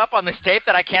wake you up on this tape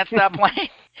that I can't stop playing?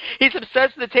 He's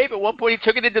obsessed with the tape. At one point, he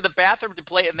took it into the bathroom to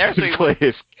play it in there so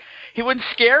he wouldn't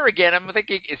scare her again. I'm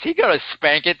thinking, is he going to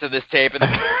spank it to this tape?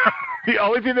 The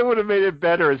only thing that would have made it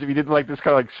better is if he did like this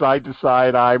kind of like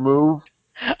side-to-side eye move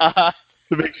to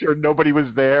make sure nobody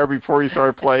was there before he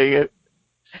started playing it.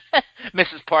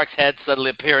 Mrs. Park's head suddenly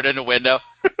appeared in the window.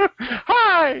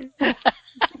 Hi!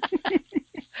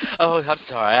 Oh, I'm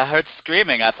sorry. I heard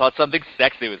screaming. I thought something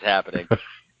sexy was happening.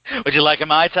 Would you like a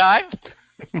Mai Tai?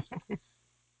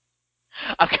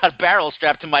 I've got a barrel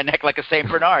strapped to my neck like a St.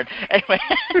 Bernard. Anyway.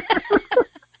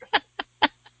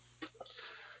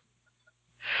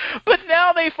 But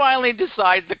now they finally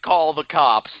decide to call the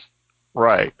cops.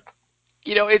 Right.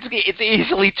 You know, it's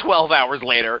easily 12 hours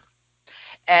later.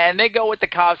 And they go with the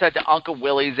cops out to Uncle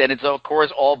Willie's, and it's, of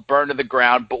course, all burned to the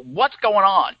ground. But what's going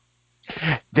on?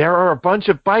 There are a bunch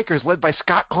of bikers led by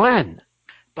Scott Glenn.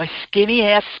 By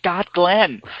skinny-ass Scott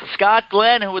Glenn. Scott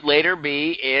Glenn, who would later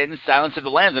be in Silence of the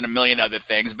Lambs and a million other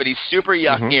things, but he's super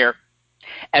young here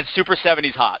and super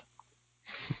 70s hot.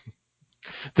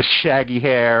 The shaggy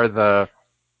hair,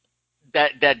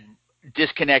 that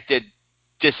disconnected,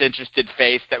 disinterested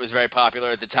face that was very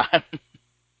popular at the time.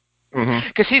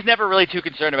 Because he's never really too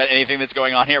concerned about anything that's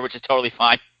going on here, which is totally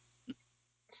fine.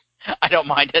 I don't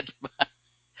mind it.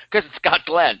 Because it's Scott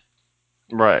Glenn.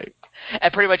 Right.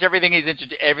 And pretty much everything he gets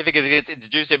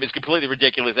introduced to him is completely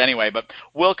ridiculous anyway, but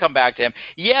we'll come back to him.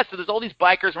 Yeah, so there's all these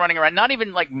bikers running around, not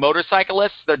even like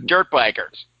motorcyclists, they're dirt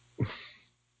bikers.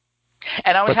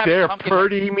 And I was but they're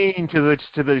pretty mean to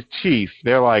the chief.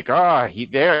 They're like,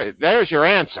 there's your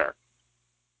answer.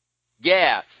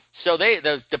 Yeah. So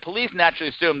the police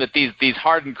naturally assume that these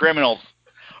hardened criminals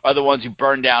are the ones who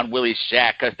burned down Willie's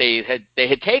shack because they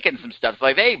had taken some stuff. So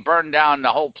like they burned down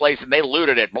the whole place and they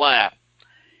looted it, blah.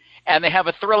 And they have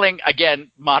a thrilling,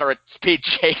 again, moderate speed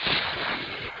chase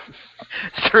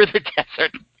through the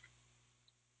desert.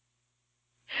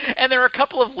 And there are a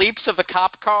couple of leaps of the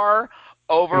cop car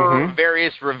over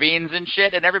various ravines and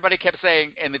shit, and everybody kept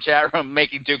saying in the chat room,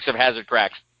 making Dukes of Hazzard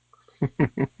cracks.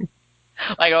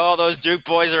 Like, oh, those Duke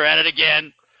boys are at it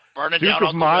again, burning down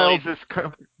Uncle Willie's.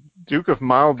 Duke of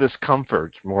mild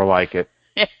discomfort, more like it.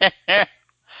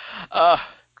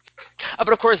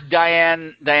 But of course,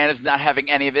 Diane is not having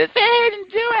any of it. They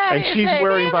didn't do anything. And she's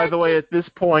wearing, by the way, at this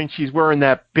point, she's wearing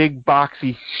that big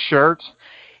boxy shirt.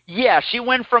 Yeah, she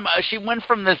went from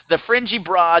the fringy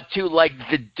bra to like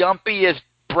the dumpiest,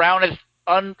 brownest,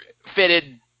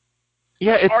 unfitted.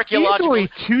 Yeah, it's easily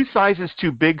 2 sizes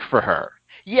too big for her.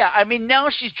 Yeah, I mean now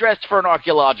she's dressed for an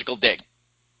archaeological dig.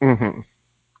 And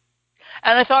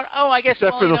I thought, oh, I guess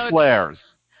except for the flares.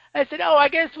 I said, oh, I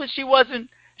guess she wasn't.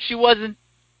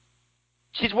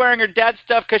 She's wearing her dad's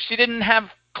stuff because she didn't have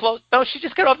clothes. No, she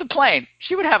just got off the plane.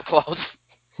 She would have clothes.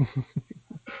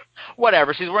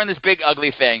 Whatever. She's wearing this big,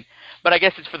 ugly thing. But I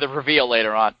guess it's for the reveal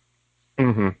later on.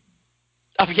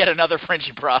 Of yet another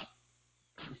fringy bra.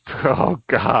 Oh,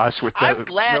 gosh. I'm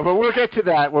glad. No, but we'll get to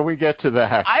that when we get to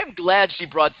that. I'm glad she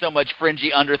brought so much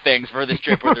fringy under things for this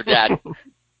trip with her dad.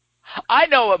 I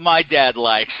know what my dad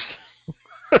likes.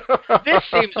 This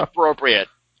seems appropriate.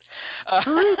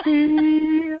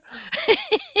 Creepy.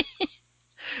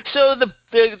 So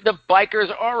the bikers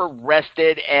are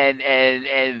arrested, and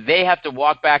they have to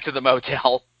walk back to the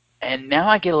motel. And now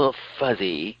I get a little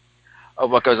fuzzy of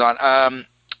what goes on.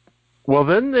 Well,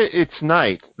 then it's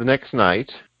night, the next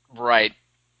night. Right.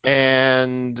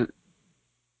 And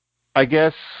I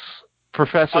guess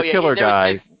Professor Killer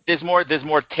Guy... There's more. This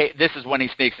is when he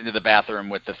sneaks into the bathroom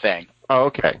with the thing. Oh,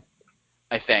 okay.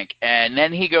 I think. And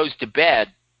then he goes to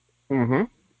bed. Mm-hmm.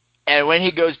 And when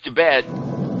he goes to bed,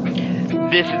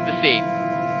 this is the scene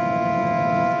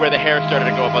where the hair started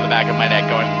to go up on the back of my neck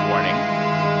going, warning,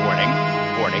 warning,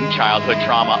 warning, childhood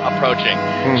trauma approaching,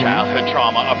 childhood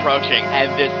trauma approaching.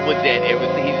 And this was it.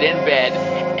 He's in bed,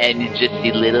 and you just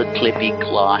see little clippy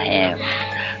claw hands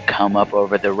come up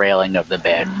over the railing of the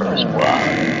bed. First one,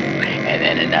 and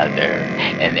then another,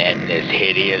 and then this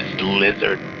hideous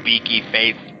lizard beaky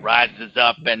face rises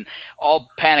up, and all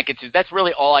panic ensues. That's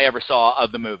really all I ever saw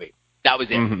of the movie. That was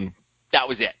it. Mm-hmm. That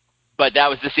was it. But that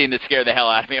was the scene that scared the hell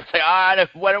out of me. I was like,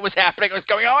 when it was happening, I was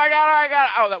going, oh my God.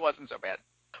 Oh, that wasn't so bad.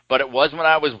 But it was when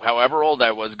I was, however old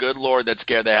I was, good Lord, that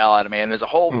scared the hell out of me. And there's a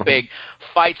whole big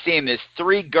fight scene. There's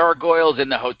 3 gargoyles in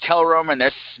the hotel room, and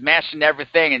they're smashing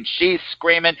everything, and she's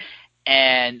screaming.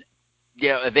 And,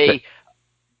 they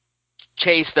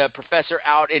chase the professor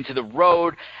out into the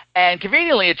road. And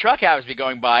conveniently, a truck happens to be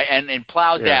going by and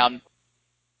plows down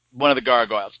one of the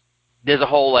gargoyles. There's a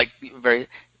whole, very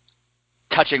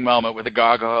touching moment where the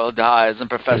gargoyle dies in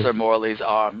Professor Morley's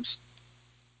arms.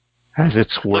 As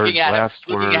its looking at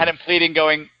him fleeting,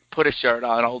 going, put a shirt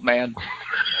on, old man.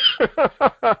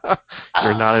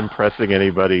 You're not impressing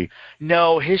anybody.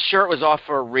 No, his shirt was off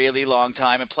for a really long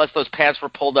time, and plus those pants were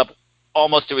pulled up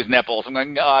almost to his nipples. I'm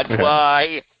going, God,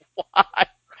 why? Why?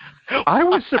 I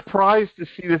was surprised to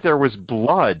see that there was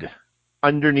blood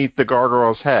underneath the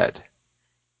gargoyle's head.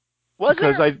 Was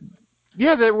there?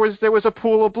 There was a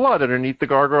pool of blood underneath the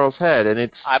gargoyle's head,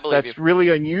 and that's really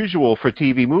unusual for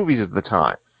TV movies at the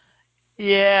time.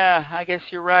 Yeah, I guess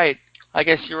you're right.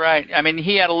 I mean,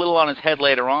 he had a little on his head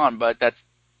later on, but that's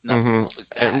not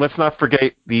that. And let's not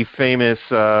forget the famous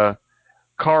car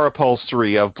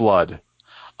upholstery of blood.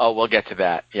 Oh, we'll get to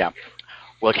that. Yeah,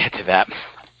 we'll get to that.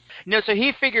 No, so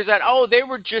he figures out, they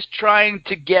were just trying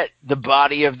to get the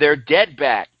body of their dead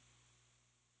back.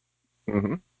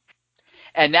 Mm-hmm.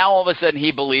 And now all of a sudden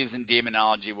he believes in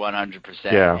demonology 100%.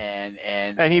 Yeah.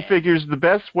 And he figures the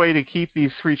best way to keep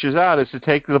these creatures out is to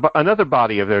take another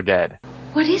body of their dead.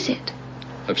 What is it?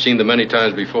 I've seen them many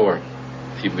times before,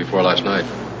 even before last night.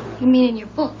 You mean in your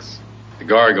books? The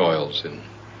gargoyles in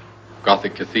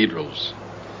Gothic cathedrals,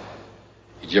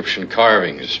 Egyptian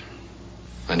carvings.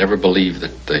 I never believed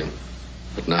that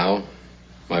but now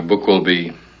my book will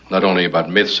be not only about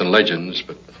myths and legends,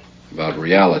 but about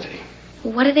reality.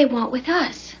 What do they want with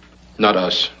us? Not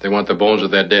us. They want the bones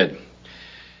of their dead.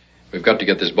 We've got to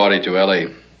get this body to L.A.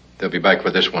 They'll be back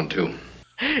for this one, too.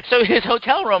 So his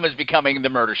hotel room is becoming the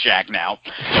murder shack now.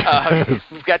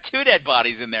 We've got 2 dead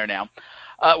bodies in there now.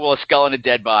 A skull and a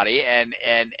dead body, and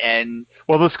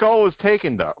Well, the skull was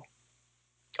taken, though.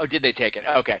 Oh, did they take it?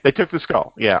 Okay. They took the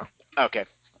skull, yeah. Okay.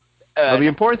 The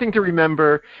important thing to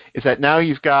remember is that now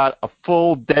he's got a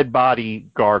full dead body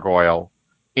gargoyle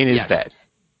in his bed.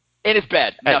 In his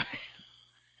bed. No.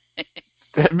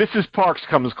 Mrs. Parks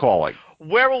comes calling.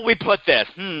 Where will we put this?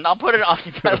 I'll put it on.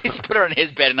 At least put her on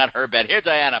his bed and not her bed. Here,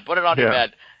 Diana, put it on your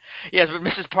bed. Yes, but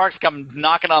Mrs. Parks comes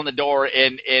knocking on the door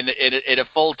in a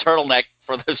full turtleneck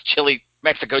for those chilly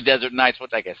Mexico desert nights,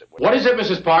 which I guess it would. What is it,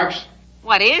 Mrs. Parks?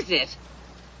 What is it?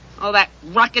 Oh, that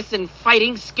ruckus and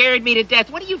fighting scared me to death.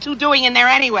 What are you 2 doing in there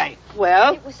anyway?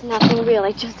 Well? It was nothing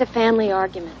really, just a family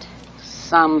argument.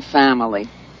 Some family.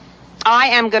 I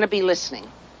am going to be listening.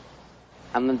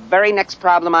 And the very next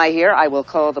problem I hear, I will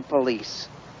call the police.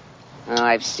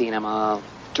 I've seen them all.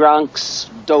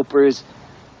 Drunks, dopers.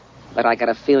 But I got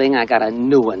a feeling I got a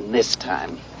new one this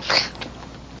time.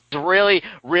 Really,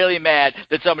 really mad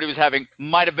that somebody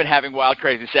might have been having wild,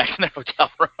 crazy sex in their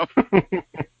hotel room.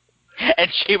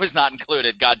 And she was not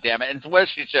included, God damn it. And it's where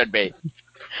she should be.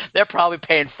 They're probably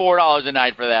paying $4 a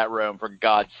night for that room, for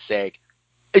God's sake.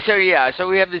 So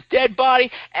we have this dead body,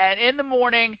 and in the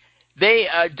morning,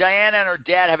 Diana and her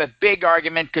dad have a big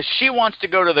argument because she wants to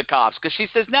go to the cops because she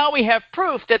says now we have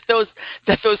proof that those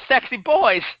sexy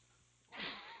boys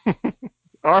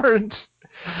aren't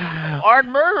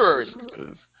murderers.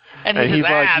 And he's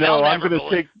like, no, I'm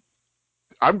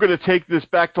going to take this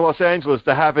back to Los Angeles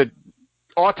to have it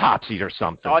autopsied or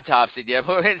something. Autopsied, yeah.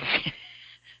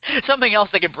 Something else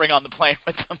they can bring on the plane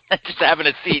with them, just having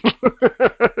a seat.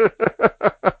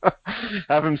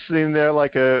 Have him sitting there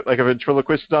like a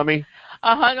ventriloquist dummy.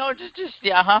 No, just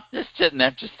sitting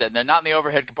there, not in the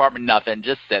overhead compartment, nothing,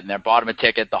 just sitting there. Bought him a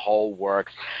ticket, the whole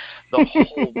works.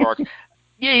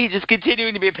 Yeah, he's just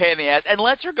continuing to be a pain in the ass and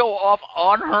lets her go off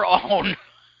on her own.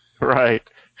 Right.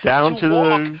 Down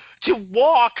to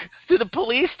walk to the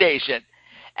police station.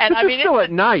 And this is still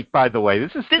at night, by the way.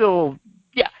 This is still...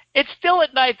 Yeah, it's still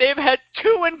at night. They've had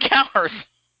 2 encounters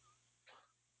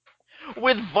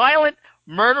with violent,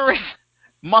 murderous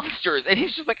monsters. And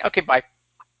he's just like, okay, bye.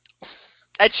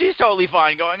 And she's totally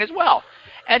fine going as well.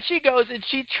 And she goes and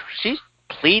she's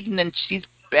pleading and she's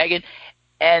begging.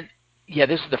 And, yeah,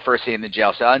 this is the first scene in the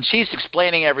jail cell. And she's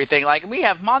explaining everything. Like, we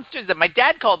have monsters, and my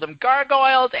dad called them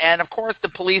gargoyles. And, of course, the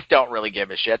police don't really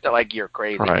give a shit. They're like, you're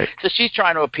crazy. Right. So she's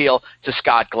trying to appeal to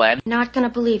Scott Glenn. Not going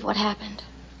to believe what happened.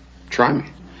 Try me.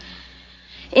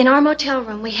 In our motel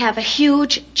room, we have a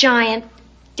huge, giant,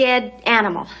 dead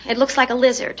animal. It looks like a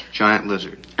lizard. Giant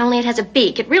lizard. Only it has a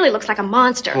beak. It really looks like a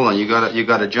monster. Hold on, you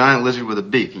got a giant lizard with a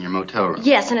beak in your motel room?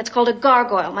 Yes, and it's called a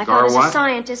gargoyle. My father's a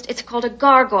scientist. It's called a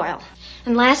gargoyle.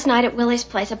 And last night at Willie's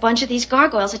place, a bunch of these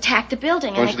gargoyles attacked the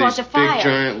building, and they caused a fire. Big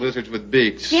giant lizards with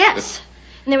beaks. Yes.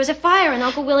 And there was a fire, and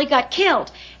Uncle Willie got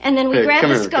killed. And then we grabbed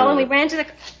the skull, and we ran to the...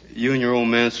 You and your old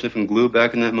man sniffing glue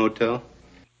back in that motel?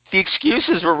 The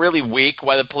excuses were really weak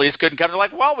why the police couldn't come. They're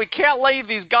like, well, we can't leave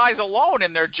these guys alone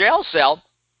in their jail cell.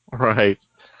 Right.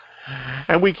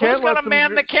 And we can't let them... Who's going to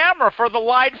man the camera for the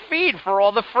live feed for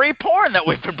all the free porn that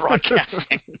we've been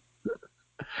broadcasting?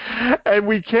 And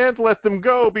we can't let them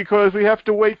go because we have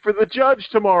to wait for the judge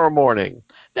tomorrow morning.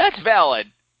 That's valid.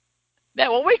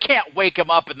 Well, we can't wake them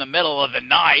up in the middle of the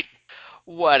night.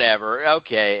 Whatever.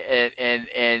 Okay.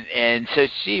 And so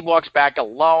she walks back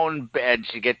alone, and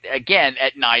she gets, again,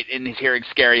 at night, and is hearing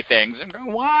scary things. And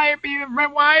going, why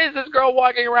is this girl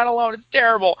walking around alone? It's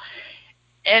terrible.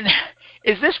 And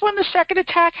is this when the second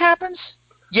attack happens?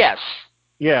 Yes.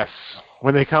 Yes.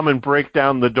 When they come and break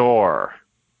down the door.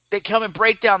 They come and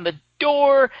break down the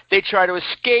door. They try to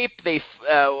escape. They,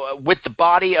 with the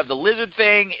body of the lizard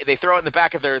thing, they throw it in the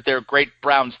back of their great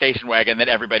brown station wagon that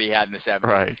everybody had in the 70s.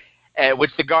 Right.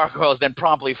 Which the gargoyles then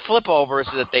promptly flip over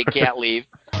so that they can't leave.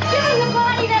 Give them the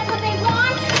body, that's what they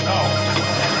want? No.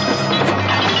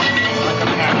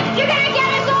 You're gonna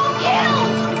get us all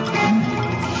killed!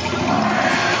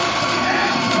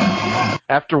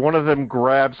 After one of them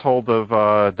grabs hold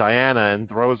of Diana and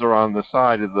throws her on the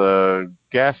side of the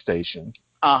gas station.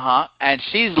 And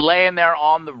she's laying there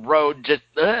on the road, just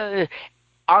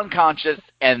unconscious,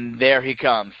 and there he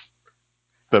comes.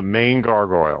 The main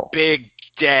gargoyle. Big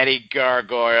Daddy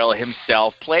Gargoyle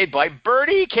himself, played by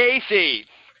Bernie Casey.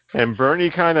 And Bernie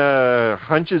kind of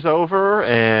hunches over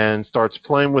and starts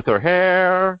playing with her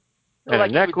hair and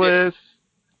like a necklace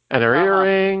and her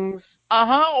earrings.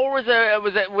 Or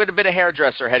would have been a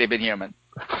hairdresser had he been human.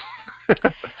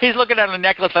 He's looking at a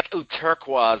necklace like, ooh,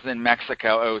 turquoise in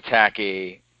Mexico. Oh,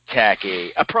 tacky.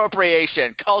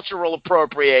 Appropriation, cultural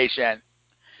appropriation.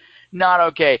 Not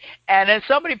okay. And then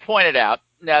somebody pointed out,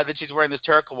 now that she's wearing this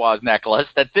turquoise necklace,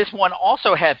 that this one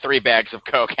also had 3 bags of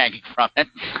coke hanging from it.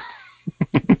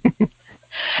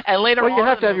 And later on, you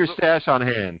have to have your stash on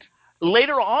hand.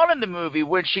 Later on in the movie,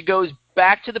 when she goes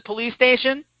back to the police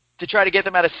station to try to get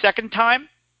them out a second time,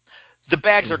 the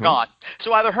bags are gone.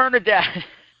 So either her and her dad...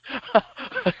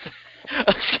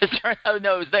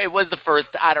 No, it was the first.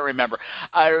 I don't remember.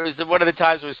 It was one of the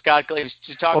times where Scott Glenn,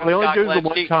 she's talking to Scott Glenn, the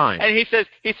one time. and he says,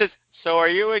 so are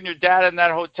you and your dad in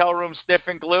that hotel room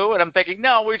sniffing glue? And I'm thinking,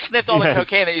 no, we sniffed all the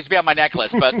cocaine that used to be on my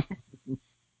necklace. But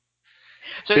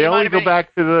so they only go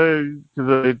back to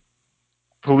the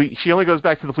police. She only goes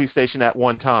back to the police station at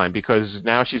one time because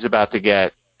now she's about to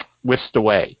get whisked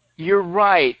away. You're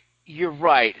right.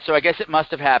 So I guess it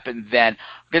must have happened then.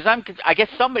 Because I guess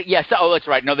somebody, yes, that's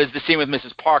right. No, there's the scene with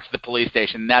Mrs. Parks at the police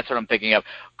station. That's what I'm thinking of.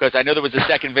 Because I know there was a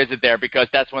second visit there because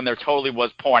that's when there totally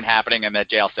was porn happening in that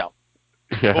jail cell.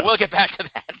 Yeah. But we'll get back to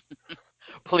that.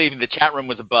 Believe me, the chat room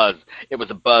was a buzz. It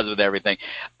was a buzz with everything.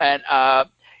 And,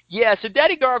 so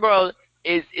Daddy Gargoyle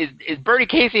is Bernie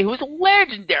Casey, who's a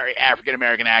legendary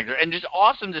African-American actor, and just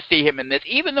awesome to see him in this,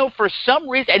 even though for some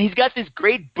reason, and he's got this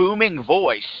great booming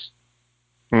voice.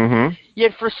 Mm-hmm.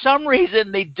 Yet for some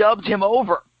reason they dubbed him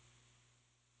over.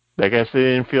 I guess they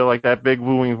didn't feel like that big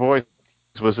booming voice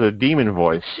was a demon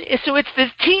voice. So it's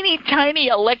this teeny tiny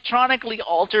electronically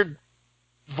altered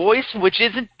voice, which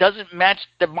doesn't match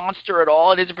the monster at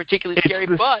all. It isn't particularly scary.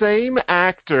 It's the same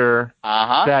actor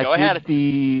that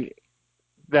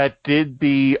did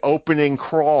the opening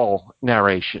crawl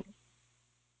narration.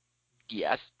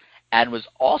 Yes, and was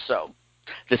also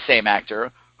the same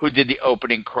actor who did the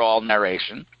opening crawl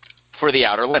narration for The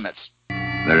Outer Limits.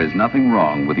 There is nothing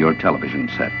wrong with your television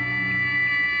set.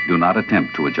 Do not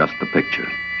attempt to adjust the picture.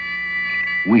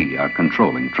 We are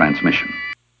controlling transmission.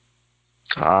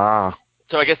 Ah.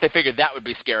 So I guess they figured that would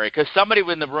be scary because somebody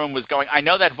in the room was going, I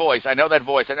know that voice. And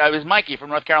it was Mikey from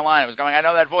North Carolina. Was going, I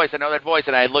know that voice. And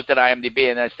I looked at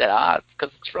IMDb and I said, it's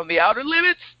because it's from The Outer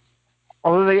Limits.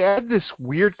 Although they add this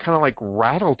weird kind of like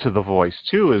rattle to the voice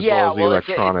too, as well as the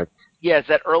electronic. It's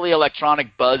that early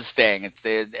electronic buzz thing.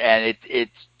 It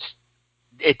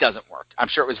doesn't work. I'm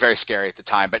sure it was very scary at the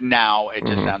time, but now it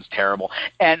just sounds terrible.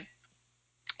 And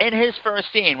in his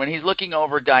first scene, when he's looking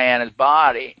over Diana's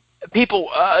body, people,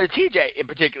 TJ in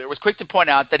particular, was quick to point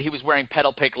out that he was wearing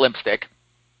pedal pick lipstick.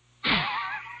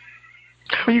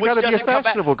 Well, you got to be a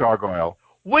fashionable gargoyle.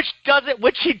 Which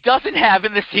he doesn't have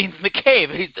in the scenes in the cave.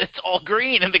 It's all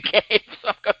green in the cave.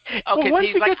 So, once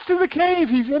he gets to the cave,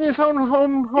 he's in his own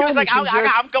home. He was like,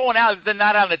 I'm going out,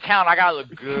 not out of the town. I gotta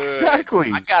look good.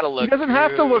 Exactly. I gotta look. He doesn't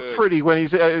have to look pretty when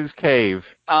he's at his cave.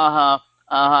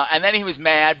 And then he was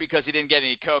mad because he didn't get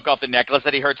any coke off the necklace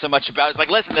that he heard so much about. It's like,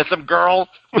 listen, there's some girl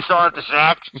we saw at the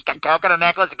shack. She's got coke on her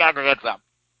necklace. You gotta go get some.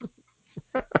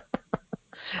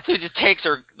 So he just takes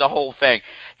her the whole thing.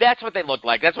 That's what they look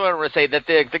like. That's what I want to say. That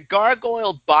the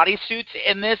gargoyle bodysuits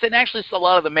in this, and actually a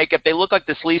lot of the makeup, they look like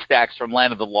the Slee Stacks from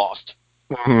Land of the Lost,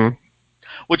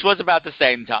 which was about the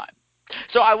same time.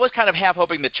 So I was kind of half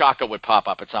hoping that Chaka would pop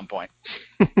up at some point.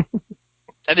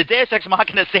 And the Deus Ex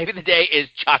Machina saving the day is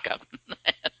Chaka.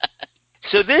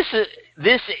 So this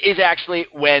is actually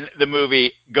when the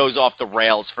movie goes off the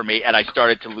rails for me, and I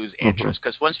started to lose interest.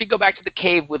 Because once we go back to the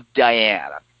cave with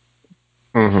Diana,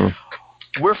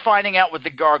 we're finding out what the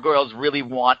gargoyles really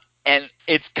want, and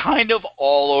it's kind of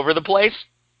all over the place.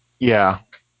 Yeah.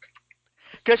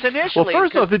 Because initially... Well,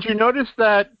 first off, did you notice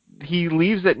that he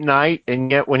leaves at night,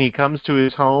 and yet when he comes to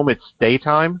his home, it's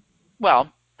daytime? Well,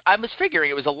 I was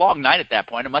figuring it was a long night at that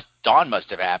point. Dawn must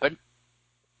have happened.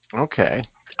 Okay.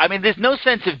 I mean, there's no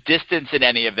sense of distance in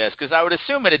any of this, because I would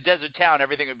assume in a desert town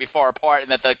everything would be far apart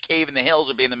and that the cave in the hills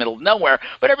would be in the middle of nowhere,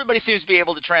 but everybody seems to be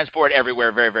able to transport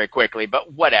everywhere very, very quickly.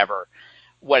 But whatever.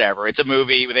 It's a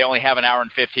movie. They only have an hour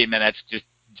and 15 minutes. Just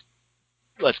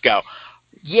let's go.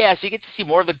 Yeah, so you get to see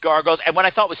more of the gargoyles. And what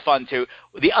I thought was fun, too,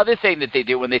 the other thing that they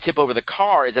do when they tip over the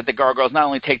car is that the gargoyles not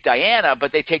only take Diana,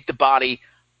 but they take the body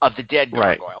of the dead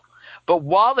gargoyle. Right. But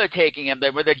while they're taking him,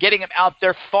 when they're getting him out,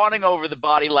 they're fawning over the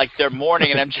body like they're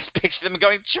mourning, and I'm just picturing them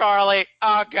going, Charlie,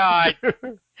 oh, God.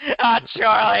 Oh,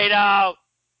 Charlie, no.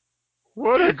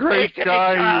 What a great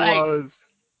guy he was.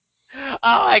 Oh,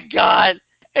 my God.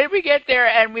 And we get there,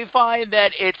 and we find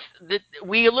that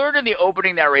we learn in the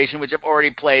opening narration, which I've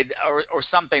already played, or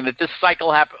something, that this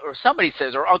cycle happened, or somebody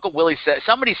says, or Uncle Willie says,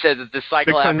 somebody says that this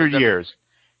cycle 600 years.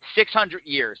 600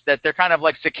 years, that they're kind of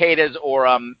like cicadas or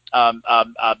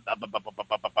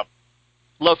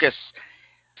locusts,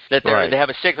 that they have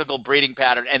a cyclical breeding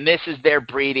pattern, and this is their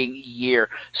breeding year.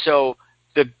 So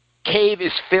the cave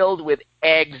is filled with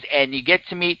eggs, and you get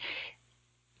to meet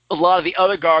a lot of the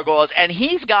other gargoyles, and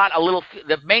he's got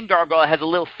the main gargoyle has a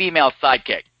little female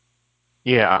sidekick.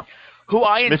 Yeah. Who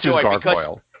I enjoy Mrs.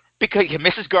 Gargoyle. Because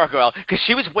Mrs. Gargoyle, because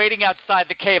she was waiting outside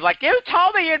the cave like, you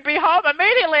told me you'd be home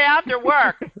immediately after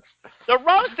work. The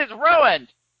roast is ruined.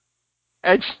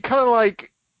 And she kind of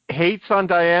like hates on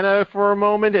Diana for a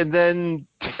moment and then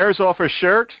tears off her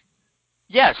shirt.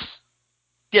 Yes,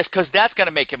 because that's going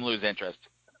to make him lose interest.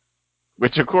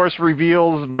 Which, of course,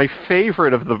 reveals my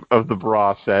favorite of the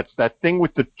bra sets, that thing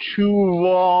with the two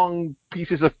long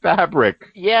pieces of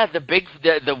fabric. Yeah,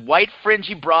 the white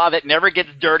fringy bra that never gets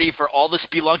dirty for all the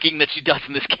spelunking that she does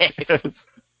in this cave.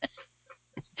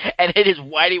 And it is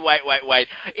whitey, white.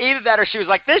 Either that or she was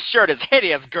like, this shirt is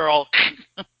hideous, girl.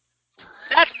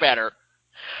 That's better.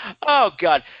 Oh,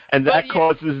 God. And that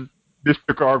causes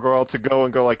Mr. Gargoyle to go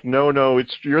like, no,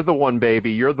 you're the one,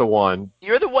 baby, you're the one.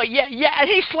 You're the one, yeah, and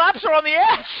he slaps her on the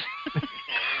ass.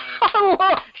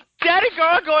 Daddy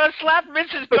Gargoyle slapped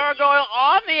Mrs. Gargoyle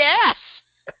on the ass.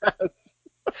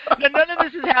 Now, none of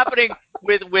this is happening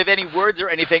with any words or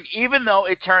anything, even though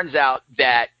it turns out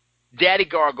that Daddy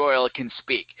Gargoyle can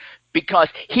speak, because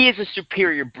he is a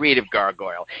superior breed of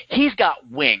gargoyle. He's got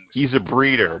wings. He's a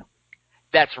breeder.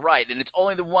 That's right, and it's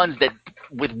only the ones that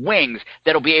with wings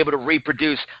that'll be able to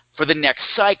reproduce for the next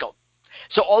cycle.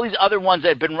 So all these other ones that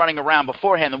had been running around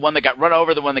beforehand, the one that got run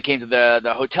over, the one that came to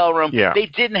the hotel room, they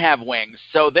didn't have wings.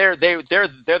 So they're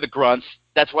the grunts.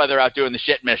 That's why they're out doing the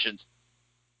shit missions.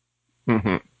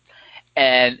 Mm-hmm.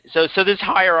 And so this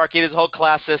hierarchy, this whole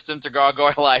class system to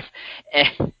gargoyle life,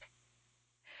 and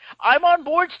I'm on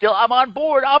board still. I'm on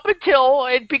board up until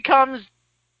it becomes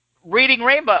Reading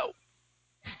Rainbow.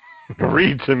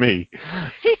 Read to me.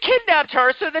 He kidnapped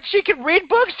her so that she could read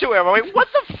books to him. I mean, what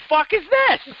the fuck is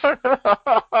this? And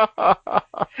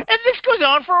this goes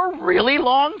on for a really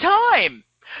long time.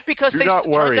 Because turns out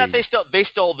they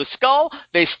stole the skull,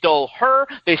 they stole her,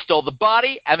 they stole the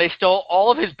body, and they stole all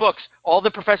of his books, all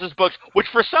the professor's books, which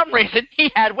for some reason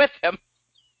he had with him.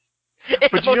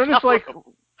 But you notice, like...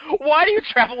 Why do you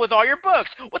travel with all your books?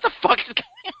 What the fuck is going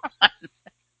on?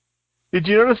 Did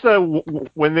you notice that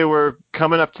when they were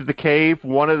coming up to the cave,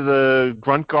 one of the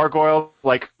grunt gargoyles,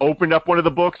 like, opened up one of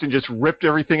the books and just ripped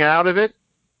everything out of it?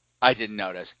 I didn't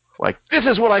notice. Like, this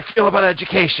is what I feel about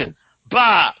education.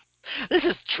 Bah! This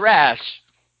is trash.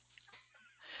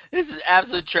 This is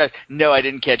absolute trash. No, I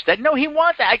didn't catch that. No, he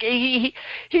wants that. He's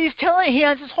telling, he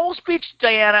has his whole speech,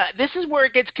 Diana. This is where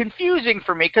it gets confusing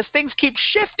for me because things keep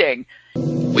shifting.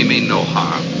 We mean no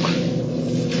harm.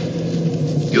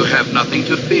 You have nothing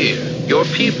to fear. Your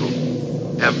people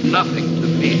have nothing to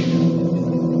fear.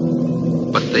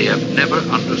 But they have never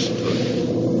understood.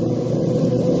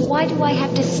 Why do I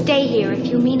have to stay here if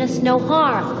you mean us no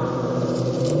harm?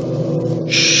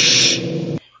 Shh.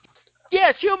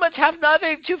 Yes, humans have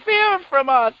nothing to fear from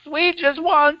us. We just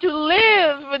want to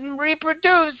live and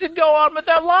reproduce and go on with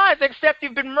our lives, except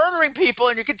you've been murdering people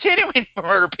and you're continuing to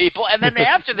murder people, and then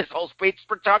after this whole speech,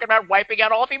 we're talking about wiping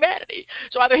out all of humanity.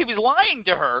 So either he was lying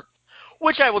to her,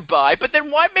 which I would buy, but then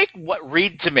why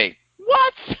read to me?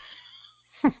 What?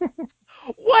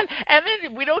 What? And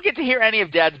then we don't get to hear any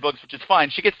of Dad's books, which is fine.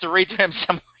 She gets to read to him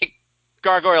some like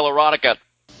gargoyle erotica.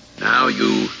 Now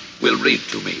you will read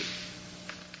to me.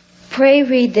 Pray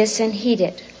read this and heed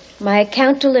it. My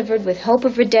account delivered with hope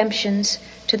of redemptions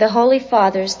to the Holy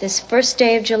Fathers this first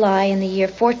day of July in the year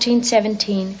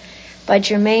 1417 by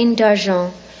Germaine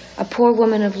d'Argent, a poor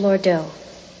woman of Lourdes.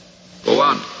 Go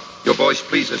on. Your voice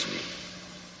pleases me.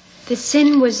 The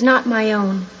sin was not my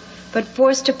own, but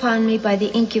forced upon me by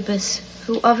the incubus,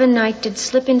 who of a night did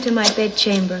slip into my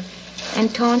bedchamber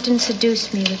and taunt and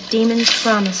seduce me with demons'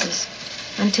 promises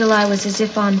until I was as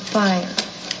if on fire.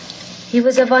 He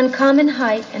was of uncommon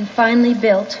height and finely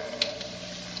built,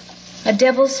 a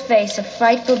devil's face of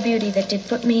frightful beauty that did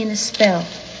put me in a spell.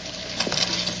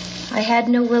 I had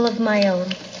no will of my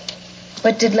own,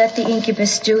 but did let the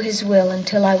incubus do his will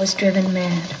until I was driven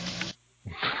mad.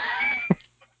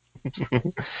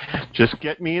 Just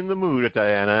get me in the mood,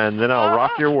 Diana, and then I'll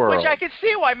rock your world. Which I can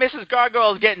see why Mrs.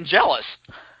 Gargoyle is getting jealous.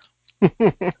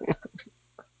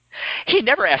 He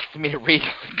never asks me to read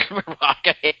rock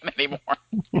at him anymore.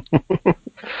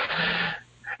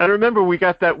 And remember, we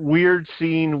got that weird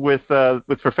scene with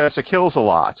Professor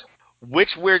Kills-a-Lot.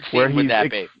 Which weird scene would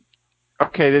that be?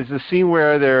 Okay, there's a scene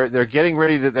where they're getting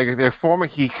ready to they're forming.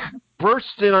 He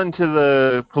bursts in onto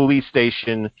the police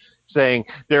station, saying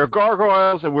there are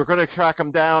gargoyles and we're going to track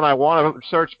them down. I want a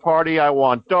search party. I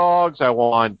want dogs. I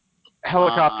want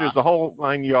helicopters. The whole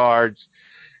 9 yards.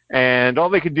 And all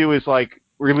they could do is like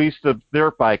release the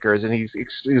dirt bikers. And he's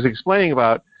explaining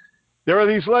about there are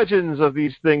these legends of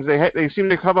these things. They seem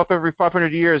to come up every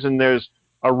 500 years, and there's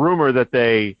a rumor that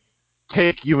they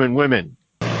take human women.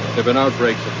 There have been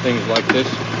outbreaks of things like this.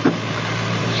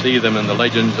 You see them in the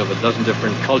legends of a dozen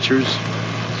different cultures,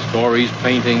 stories,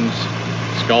 paintings,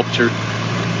 sculpture,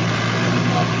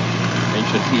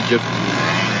 ancient Egypt,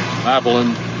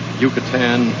 Babylon,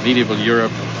 Yucatan, medieval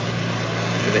Europe.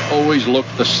 They always look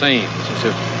the same. It's as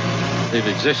if they've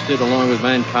existed along with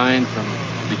mankind from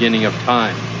the beginning of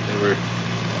time. They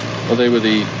were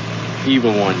the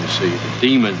evil ones, you see, the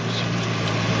demons,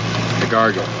 the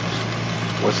gargoyles.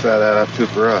 What's that add up to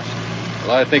for us?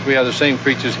 Well, I think we have the same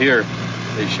creatures here.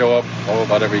 They show up,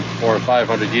 about every 400 or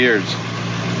 500 years.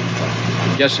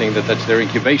 I'm guessing that's their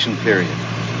incubation period.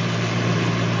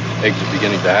 Eggs are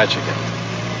beginning to hatch again.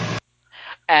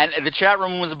 And the chat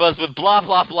room was buzzed with blah,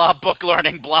 blah, blah, book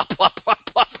learning, blah, blah, blah,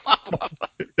 blah, blah, blah.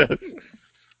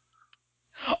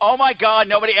 Oh, my God,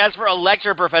 nobody asked for a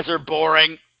lecture, Professor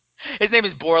Boring. His name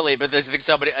is Borley, but I think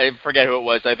somebody, I forget who it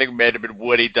was. I think it may have been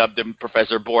Woody dubbed him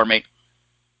Professor Bore Me.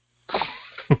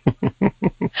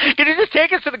 Can you just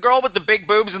take us to the girl with the big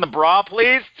boobs and the bra,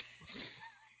 please?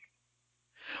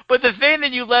 But the thing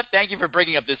that you left, thank you for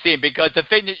bringing up this scene, because the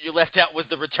thing that you left out was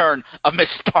the return of Miss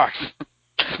Sparks.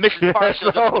 Mrs. Parks.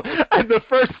 And the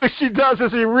first thing she does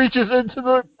is he reaches into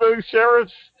the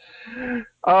sheriff's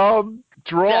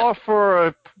drawer for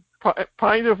a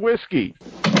pint of whiskey.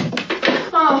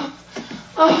 I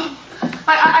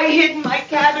hid in my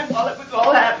cabin while it was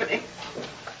all happening.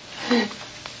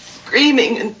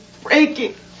 Screaming and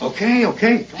breaking. Okay.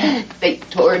 They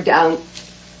tore down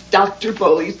Dr.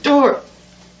 Bowley's door.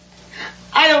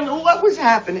 I don't know what was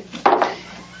happening.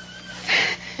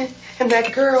 And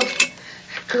that girl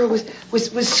girl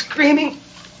was screaming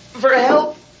for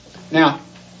help. Now,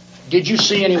 did you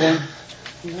see anyone?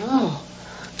 No.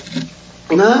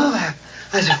 No, I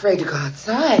was afraid to go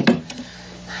outside.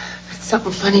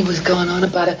 Something funny was going on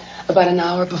about an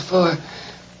hour before.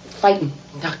 Fighting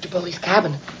in Dr. Bully's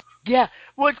cabin. Yeah,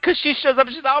 well, because she shows up,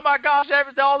 she's, oh my gosh,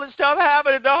 all this stuff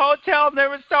happened at the hotel, and there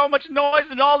was so much noise,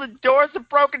 and all the doors have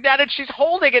broken down, and she's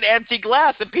holding an empty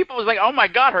glass, and people was like, oh my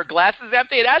God, her glass is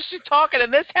empty, and as she's talking,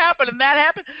 and this happened, and that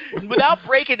happened, and without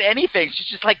breaking anything, she's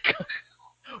just like,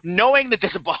 knowing that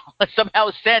there's a bottle,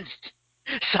 somehow sensed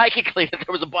psychically that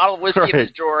there was a bottle of whiskey in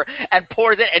this drawer, and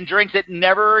pours it and drinks it,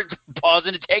 never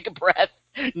pausing to take a breath.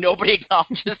 Nobody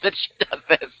acknowledges that she does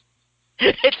this.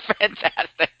 It's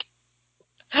fantastic.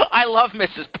 I love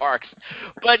Mrs. Parks.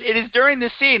 But it is during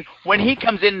this scene, when he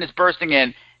comes in and is bursting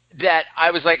in, that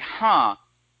I was like, huh.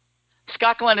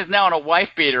 Scott Glenn is now on a wife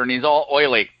beater, and he's all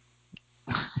oily.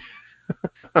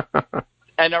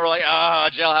 And then we're like, oh,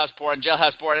 jailhouse porn.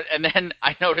 And then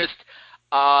I noticed,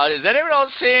 is anyone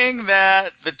else seeing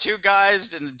that the two guys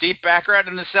in the deep background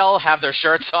in the cell have their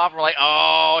shirts off? We're like,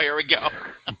 oh, here we go.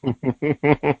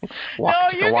 No,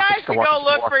 you guys can go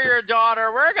look for your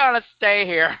daughter. We're going to stay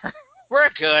here. We're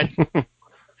good.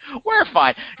 We're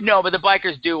fine. No, but the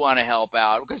bikers do want to help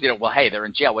out because, well, hey, they're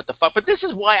in jail. What the fuck? But this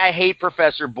is why I hate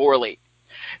Professor Borley.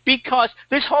 Because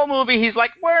this whole movie, he's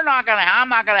like, I'm not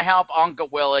going to help Uncle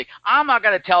Willie. I'm not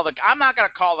going to call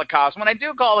the cops. When I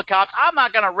do call the cops, I'm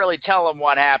not going to really tell them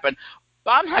what happened.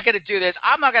 I'm not going to do this.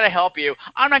 I'm not going to help you.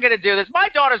 I'm not going to do this. My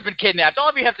daughter's been kidnapped. All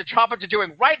of you have to drop what you're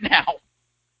doing right now.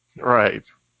 Right.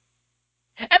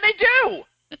 And they do.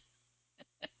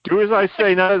 Do as I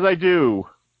say, not as I do.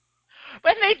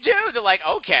 But they do. They're like,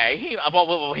 okay,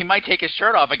 he might take his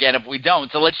shirt off again if we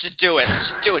don't, so let's just do it. Let's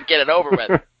just do it, get it over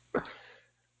with.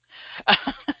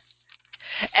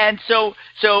 And so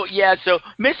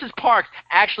Mrs. Parks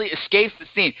actually escapes the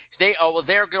scene.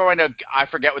 They're going to,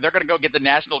 they're going to go get the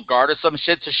National Guard or some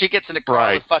shit, so she gets in the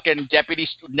car with fucking Deputy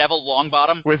Neville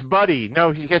Longbottom. With Buddy.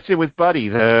 No, he gets in with Buddy,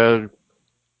 the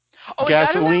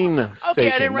gasoline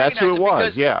station. I didn't That's who it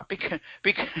was,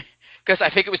 Because I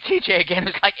think it was TJ again.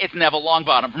 It's like, it's Neville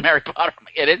Longbottom from Harry Potter.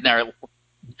 It is Neville.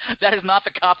 That is not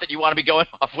the cop that you want to be going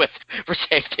off with for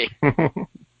safety.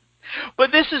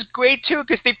 But this is great, too,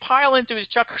 because they pile into his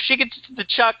truck. She gets into the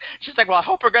truck. She's like, well, I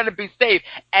hope we're going to be safe.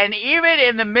 And even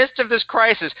in the midst of this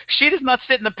crisis, she does not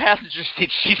sit in the passenger seat.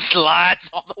 She slides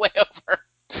all the way over.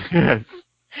 Yes.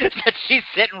 So she's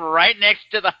sitting right next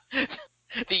to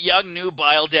the young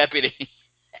nubile deputy.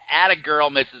 Atta girl,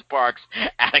 Mrs. Parks.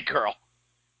 Atta girl.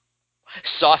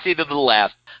 Saucy to the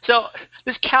last. So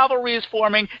this cavalry is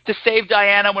forming to save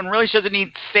Diana when really she doesn't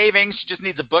need saving. She just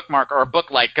needs a bookmark or a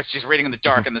book light because she's reading in the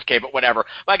dark in this case, but whatever.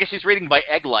 But I guess she's reading by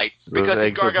egg light because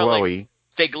the gargoyle,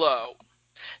 they glow.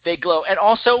 They glow. And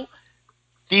also,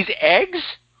 these eggs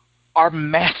are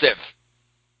massive.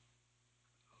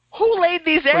 Who laid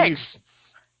these eggs?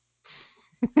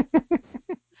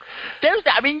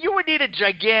 You would need a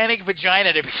gigantic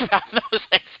vagina to be found those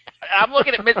eggs. I'm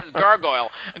looking at Mrs.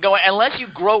 Gargoyle and going, unless you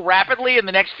grow rapidly in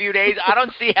the next few days, I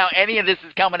don't see how any of this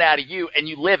is coming out of you and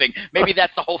you living. Maybe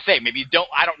that's the whole thing. Maybe you don't.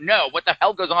 I don't know. What the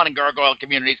hell goes on in gargoyle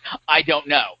communities? I don't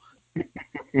know.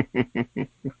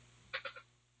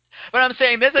 But I'm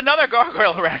saying there's another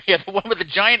gargoyle around here, the one with the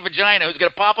giant vagina who's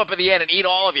going to pop up at the end and eat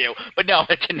all of you. But no,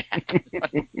 it didn't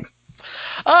happen.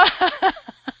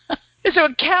 So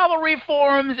cavalry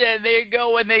forms, and they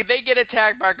go and they get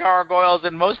attacked by gargoyles,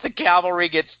 and most of the cavalry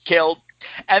gets killed.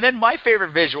 And then my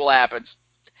favorite visual happens.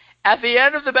 At the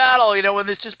end of the battle, when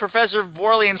it's just Professor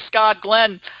Borley and Scott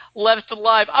Glenn left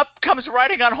alive, up comes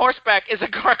riding on horseback is a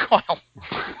gargoyle.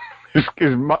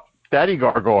 Is Daddy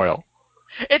Gargoyle.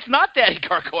 It's not Daddy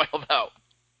Gargoyle, though.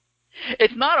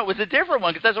 It's not. It was a different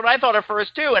one, because that's what I thought at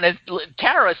first, too. And as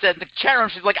Tara said in the chat room,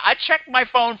 she's like, I checked my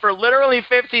phone for literally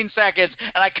 15 seconds,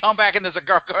 and I come back and there's a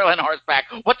gargoyle on horseback.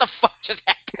 What the fuck just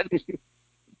happened?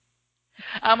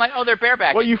 I'm like, oh, they're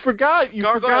barebacking. Well, you forgot.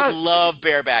 Gargoyles love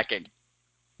barebacking.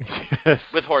 Yes.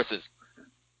 With horses.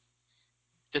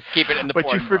 Just keep it in the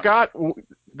But you forgot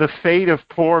the fate of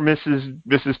poor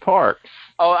Mrs. Parks.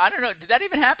 Oh, I don't know. Did that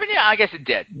even happen yet? I guess it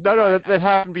did. No, that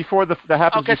happened before the before the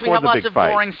big fight. Okay, so we have lots of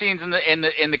boring scenes in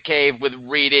the cave with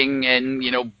reading and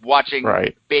watching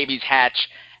babies hatch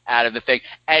out of the thing.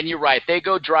 And you're right, they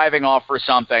go driving off for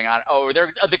something.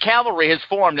 The cavalry has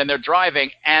formed and they're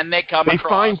driving and they come across. They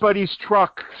find Buddy's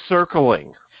truck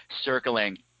circling.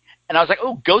 And I was like,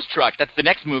 oh, Ghost Truck. That's the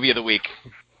next movie of the week.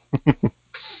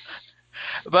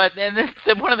 But then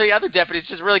one of the other deputies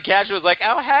just really casual was like,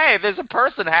 oh, hey, there's a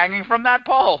person hanging from that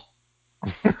pole.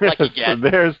 Like you get.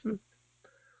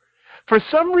 For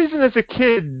some reason as a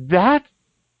kid, that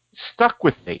stuck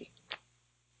with me.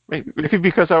 Maybe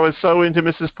because I was so into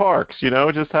Mrs. Parks,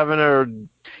 just having her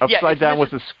upside down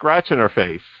with a scratch in her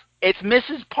face. It's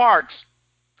Mrs. Parks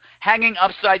hanging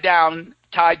upside down,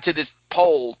 tied to this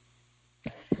pole,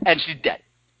 and she's dead.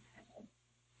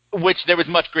 Which there was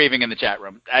much grieving in the chat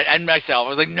room. And myself, I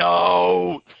was like,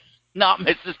 no, not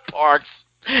Mrs. Parks.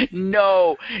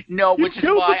 No, which is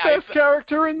why the best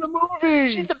character in the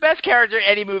movie. She's the best character in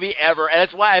any movie ever, and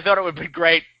that's why I thought it would be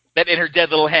great that in her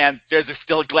dead little hand there's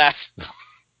still a glass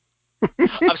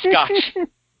of scotch,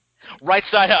 right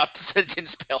side up, so it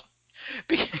didn't spill.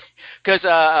 Because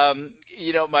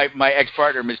my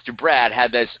ex-partner, Mr. Brad,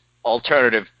 had this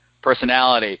alternative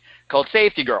personality called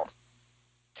Safety Girl,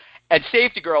 and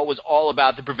Safety Girl was all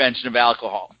about the prevention of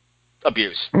alcohol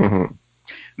abuse,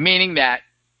 meaning that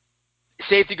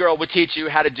Safety Girl would teach you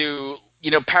how to do,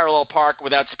 parallel park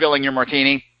without spilling your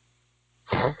martini.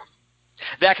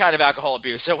 That kind of alcohol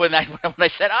abuse. So when I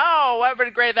said, "Oh, what would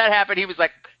be great if that happened," he was like,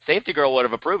 "Safety Girl would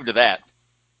have approved of that."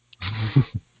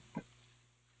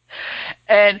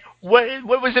 And what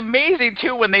was amazing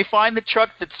too, when they find the truck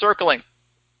that's circling,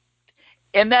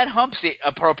 in that hump seat,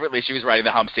 appropriately, she was riding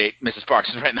the hump seat. Mrs.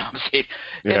 Parks was riding the hump seat.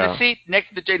 In the seat next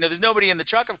to the there's nobody in the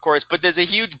truck, of course, but there's a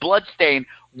huge blood stain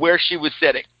where she was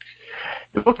sitting.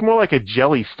 It looked more like a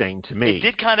jelly stain to me. It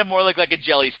did kind of more look like a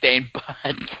jelly stain,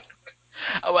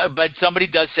 but somebody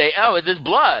does say, "Oh, it is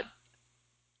blood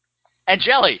and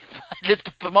jelly." It's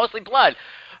mostly blood.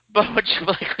 But when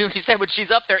she said when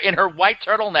she's up there in her white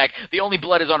turtleneck, the only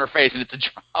blood is on her face, and it's a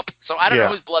drop. So I don't know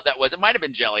whose blood that was. It might have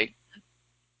been jelly.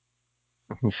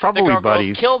 Probably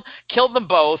buddies. Killed them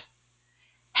both.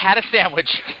 Had a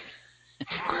sandwich.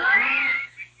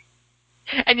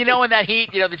 And in that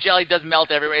heat, the jelly does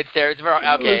melt everywhere. It's there. It's very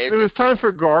okay. It was time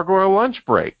for gargoyle lunch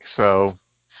break, so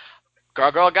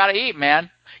gargoyle got to eat,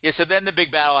 man. Yeah. So then the big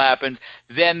battle happens.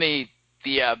 Then the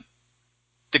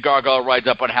gargoyle rides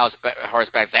up on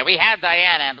horseback, saying, "We have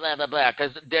Diana," blah blah blah.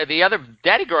 Because the other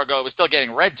daddy gargoyle was still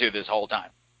getting read to this whole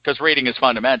time, because reading is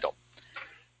fundamental.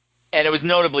 And it was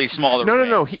notably smaller.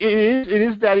 No. It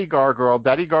is Daddy Gargoyle.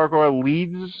 Daddy Gargoyle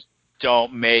leads.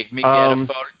 Don't make me get a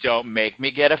photo. Don't make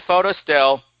me get a photo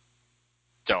still.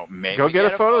 Don't make me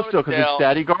get a photo still, because it's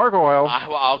Daddy Gargoyle.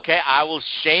 Okay, I will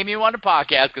shame you on the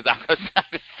podcast, because I'm going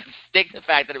to stick to the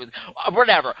fact that it was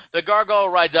whatever. The gargoyle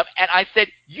rides up, and I said,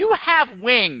 "You have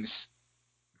wings."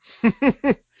 You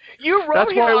rode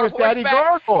That's here why on it was Daddy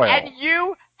Gargoyle, and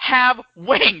you have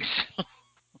wings.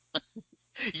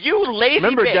 You lazy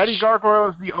Remember, bitch. Daddy Gargoyle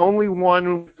is the only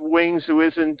one with wings who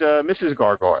isn't Mrs.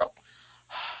 Gargoyle.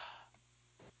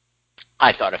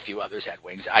 I thought a few others had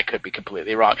wings. I could be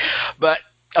completely wrong. But,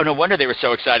 no wonder they were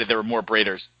so excited there were more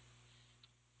breeders.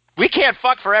 We can't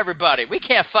fuck for everybody. We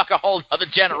can't fuck a whole other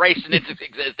generation into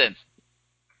existence.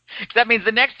 Because that means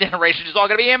the next generation is all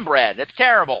going to be inbred. That's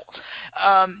terrible. But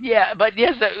I'm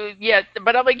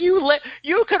like,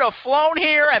 you could have flown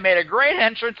here and made a great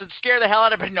entrance and scared the hell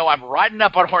out of me. No, I'm riding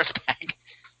up on horseback.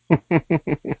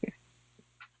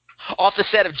 Off the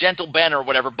set of Gentle Ben or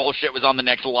whatever bullshit was on the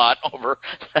next lot over.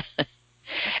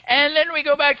 And then we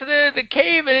go back to the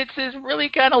cave, and it's this really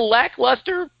kind of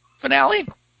lackluster finale.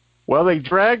 Well, they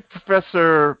drag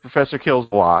Professor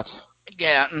Kills-a-Lot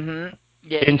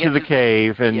into the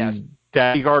cave, and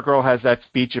Daddy Gargoyle has that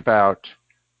speech about,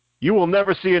 "You will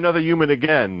never see another human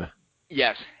again."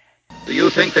 Yes. Do you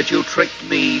think that you tricked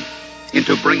me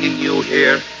into bringing you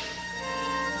here?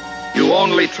 You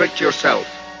only tricked yourself.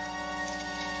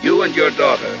 You and your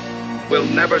daughter will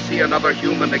never see another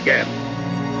human again.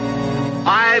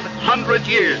 500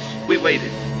 years we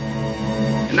waited.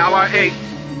 And now our eggs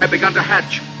have begun to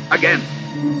hatch again.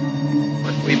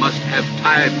 But we must have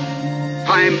time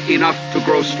enough to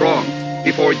grow strong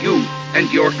before you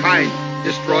and your kind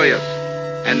destroy us.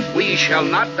 And we shall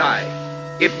not die.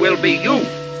 It will be you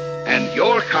and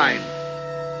your kind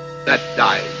that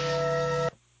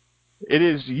dies. It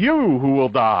is you who will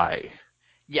die.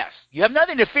 Yes, you have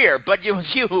nothing to fear, but you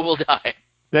who will die.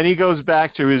 Then he goes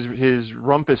back to his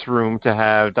rumpus room to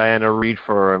have Diana read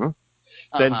for him.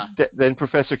 Then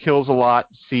Professor Kills-a-Lot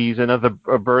sees a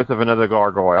birth of another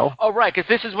gargoyle. Oh, right, because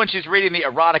this is when she's reading the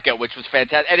erotica, which was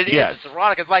fantastic. And it's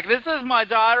erotica. It's like, "This is my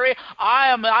diary. I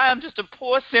am just a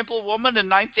poor, simple woman in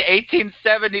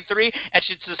 1873. And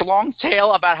she's this long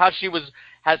tale about how she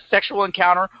had sexual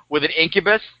encounter with an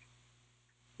incubus.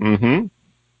 Mm-hmm.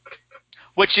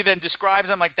 Which she then describes.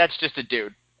 I'm like, "That's just a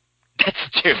dude. That's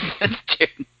a dude. That's a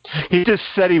dude." He just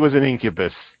said he was an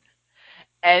incubus.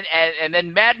 And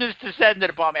then madness descended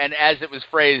upon me, and as it was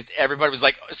phrased, everybody was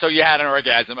like, so you had an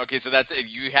orgasm. Okay, so that's it.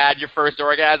 You had your first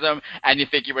orgasm, and you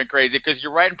think you went crazy, because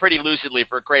you're writing pretty lucidly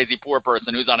for a crazy poor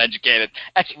person who's uneducated,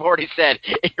 as you've already said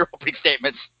in your opening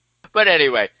statements. But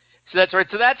anyway, so that's right.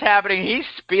 So that's happening. He's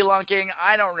spelunking.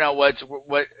 I don't know what.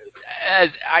 As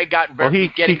I got very.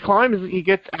 Well, he climbs. He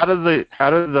gets out of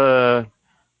the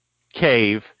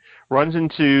cave, runs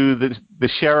into the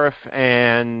sheriff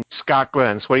and Scott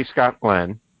Glenn, Sweaty Scott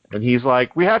Glenn, and he's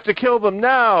like, "We have to kill them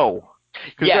now,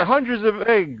 because there are hundreds of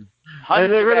eggs,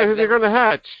 and they're gonna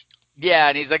hatch." Yeah,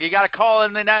 and he's like, "You got to call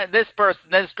in this person,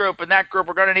 this group, and that group.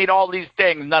 We're going to need all these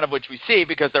things, none of which we see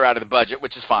because they're out of the budget,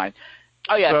 which is fine."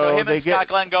 Oh yeah, so him and Scott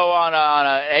Glenn go on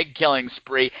an egg killing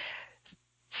spree.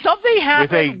 Something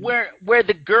happened where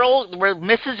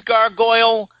Mrs.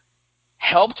 Gargoyle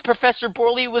helped Professor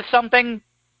Borley with something,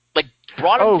 like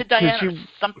brought him to Diana.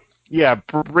 Yeah,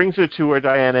 brings her to where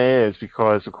Diana is,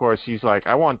 because of course she's like,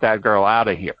 "I want that girl out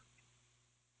of here."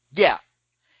 Yeah.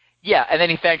 Yeah, and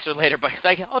then he thanks her later by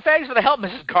saying, "Oh, thanks for the help,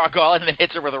 Mrs. Gargoyle," and then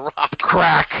hits her with a rock.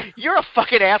 Crack! You're a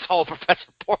fucking asshole, Professor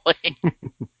Borley.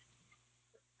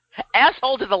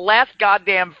 Asshole to the last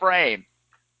goddamn frame.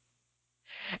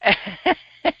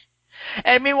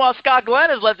 And meanwhile, Scott Glenn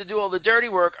is left to do all the dirty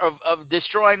work of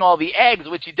destroying all the eggs,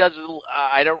 which he does with,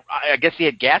 I guess he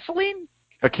had gasoline?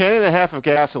 A can and a half of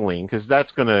gasoline, because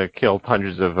that's going to kill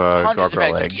hundreds of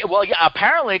gargoyle eggs. Well, yeah,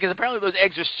 apparently those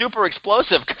eggs are super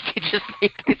explosive, because he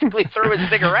basically threw his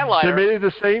cigarette lighter. They're made of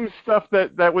the same stuff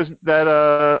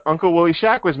that Uncle Willie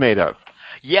shack was made of.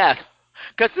 Yes,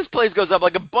 because this place goes up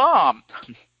like a bomb.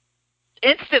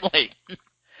 Instantly.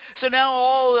 So now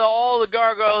all the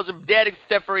gargoyles are dead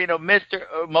except for,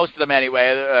 most of them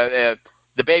anyway,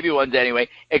 the baby ones anyway,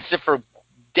 except for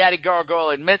Daddy Gargoyle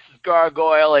and Mrs.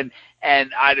 Gargoyle, and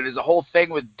there's a whole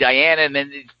thing with Diana, and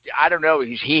then I don't know,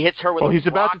 he hits her with a rock. Well, he's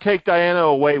about to take Diana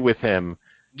away with him.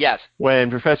 Yes.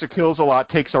 When Professor Kills-A-Lot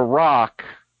takes a rock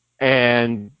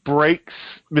and breaks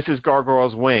Mrs.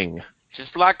 Gargoyle's wing.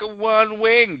 Just like a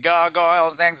one-wing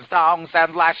gargoyle sings a song,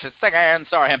 sounds like she's singing.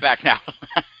 Sorry, I'm back now.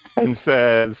 And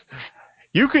says,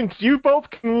 you both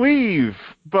can leave,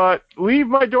 but leave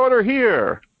my daughter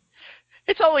here.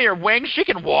 It's only her wings. She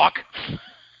can walk.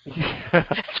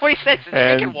 That's what he says. She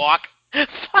can walk.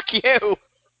 Fuck you.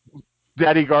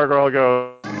 Daddy Gargoyle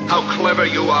goes, how clever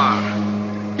you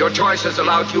are. Your choice has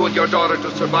allowed you and your daughter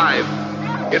to survive.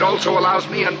 It also allows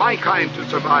me and my kind to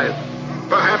survive.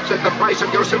 Perhaps at the price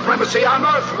of your supremacy on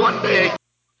Earth one day.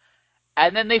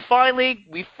 And then we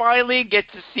finally get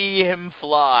to see him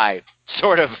fly.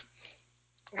 Sort of.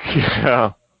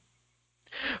 Yeah.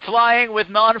 Flying with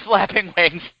non-flapping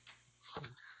wings.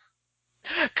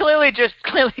 Clearly just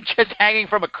hanging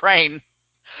from a crane.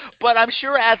 But I'm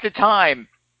sure at the time,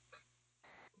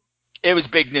 it was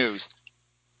big news.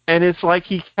 And it's like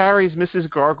he carries Mrs.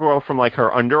 Gargoyle from like her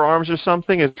underarms or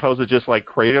something, as opposed to just like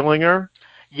cradling her.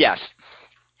 Yes.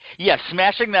 Yes,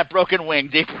 smashing that broken wing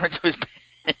deeper into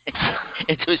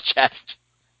his chest.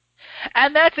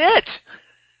 And that's it.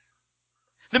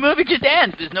 The movie just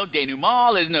ends. There's no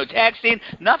denouement, there's no tag scene,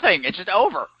 nothing. It's just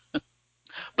over.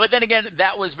 But then again,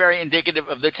 that was very indicative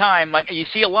of the time. Like, you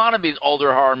see a lot of these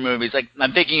older horror movies, like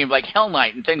I'm thinking of like Hell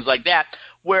Night and things like that,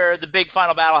 where the big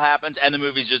final battle happens and the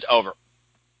movie's just over.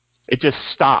 It just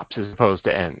stops as opposed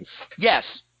to ends. Yes.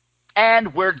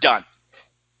 And we're done.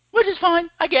 Which is fine.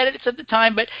 I get it. It's at the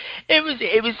time, but it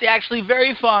was actually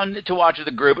very fun to watch with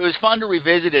the group. It was fun to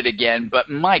revisit it again, but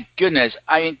my goodness,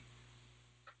 I mean,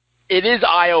 it is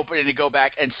eye-opening to go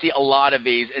back and see a lot of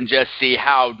these and just see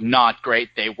how not great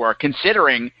they were,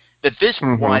 considering that this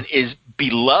one is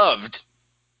beloved.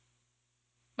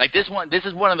 Like this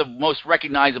is one of the most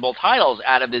recognizable titles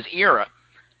out of this era.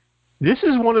 This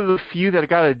is one of the few that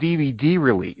got a DVD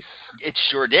release. It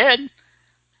sure did.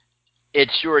 It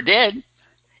sure did.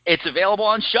 It's available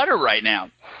on Shudder right now.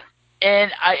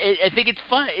 And I think it's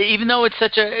fun, even though it's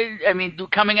such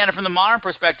coming at it from the modern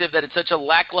perspective, that it's such a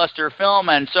lackluster film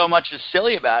and so much is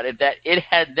silly about it, that it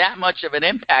had that much of an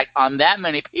impact on that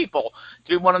many people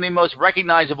to be one of the most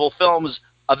recognizable films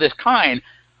of this kind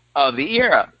of the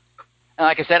era. And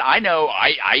like I said, I know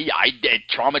it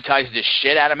traumatized the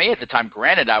shit out of me at the time.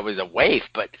 Granted, I was a waif,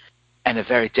 and a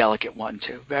very delicate one,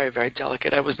 too. Very, very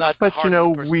delicate. I was not... But,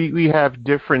 we have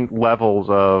different levels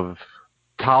of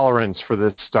tolerance for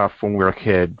this stuff when we're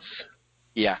kids.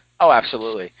 Yeah. Oh,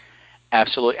 absolutely.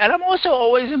 Absolutely. And I'm also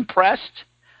always impressed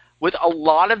with a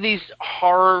lot of these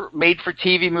horror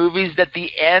made-for-TV movies that the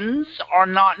ends are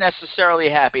not necessarily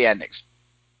happy endings.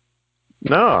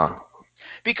 No.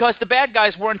 Because the bad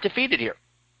guys weren't defeated here.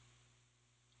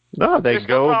 No, they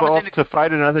go off to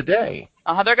fight another day.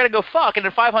 They're going to go fuck, and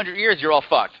in 500 years, you're all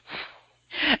fucked.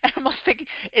 And I'm just thinking,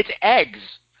 it's eggs.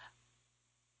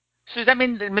 So does that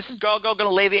mean that Mrs. Gargoyle going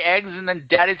to lay the eggs, and then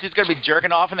Daddy's just going to be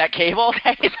jerking off in that cave all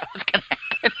day? Is that what's going to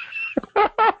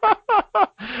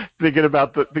happen? Thinking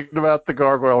about the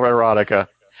gargoyle erotica.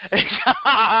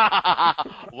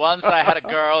 Once I had a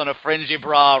girl in a fringy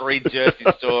bra read Jersey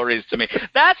stories to me.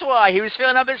 That's why he was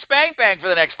filling up his spank bank for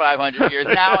the next 500 years.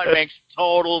 Now it makes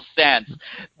total sense.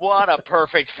 What a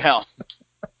perfect film.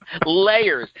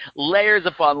 Layers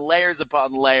upon layers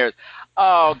upon layers.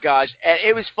 Oh, gosh. And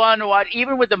it was fun to watch.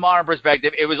 Even with the modern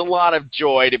perspective, it was a lot of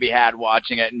joy to be had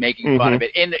watching it and making fun of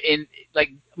it. In like,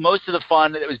 most of the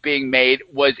fun that was being made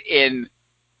was in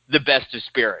the best of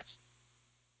spirits.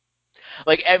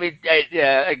 Like, I mean,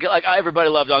 like everybody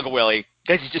loved Uncle Willie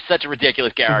because he's just such a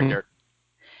ridiculous character.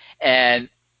 And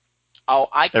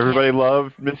everybody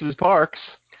loved Mrs. Parks.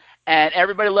 And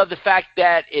everybody loved the fact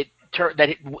that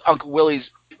Uncle Willie's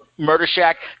murder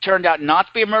shack turned out not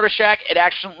to be a murder shack. It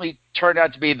actually turned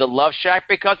out to be the love shack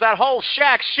because that whole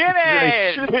shack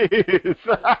shimmied.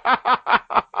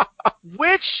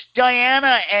 Which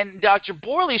Diana and Dr.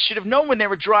 Borley should have known when they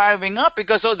were driving up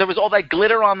because there was all that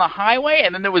glitter on the highway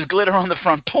and then there was glitter on the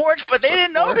front porch, but they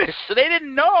didn't notice. So they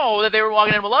didn't know that they were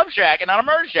walking into a love shack and not a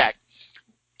murder shack.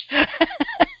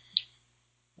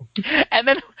 And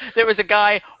then there was a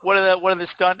guy, one of the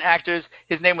stunt actors,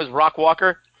 his name was Rock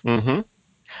Walker.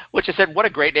 Which I said, what a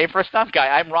great name for a stunt guy.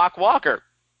 I'm Rock Walker.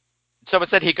 Someone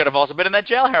said he could have also been in that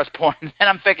jailhouse porn. And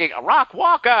I'm thinking, Rock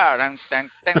Walker. It's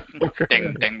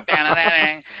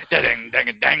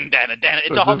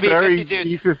all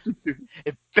B-52s.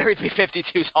 It's very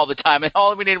B-52s all the time. And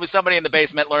all we needed was somebody in the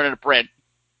basement learning to print.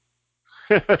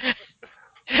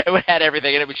 And we had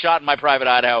everything. And it was shot in my private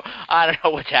Idaho. I don't know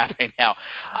what's happening now.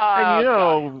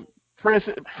 And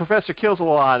Professor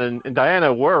Kills-a-Lot and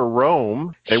Diana were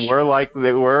Rome. They were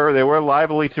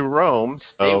lively to Rome.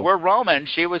 So. They were Roman.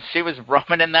 She was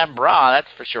Roman in that bra, that's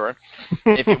for sure.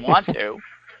 If you want to.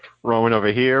 Roman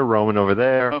over here, Roman over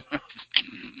there.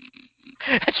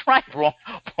 That's right.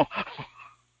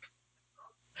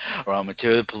 Roman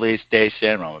to the police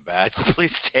station, Roman back to the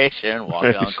police station,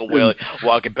 walking Uncle Willie,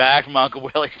 walking back from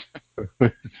Uncle Willie.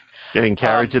 Getting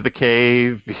carried to the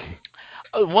cave.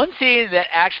 One scene that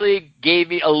actually gave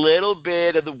me a little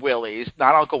bit of the Willies,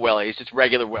 not Uncle Willie's, just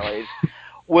regular Willies,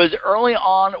 was early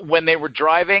on when they were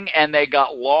driving and they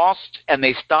got lost and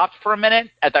they stopped for a minute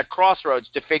at that crossroads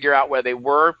to figure out where they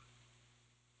were.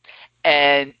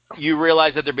 And you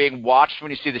realize that they're being watched when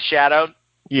you see the shadow.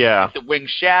 Yeah. The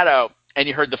winged shadow. And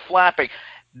you heard the flapping.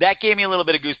 That gave me a little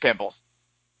bit of goose pimples.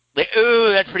 Like,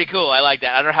 ooh, that's pretty cool. I like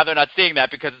that. I don't know how they're not seeing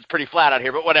that because it's pretty flat out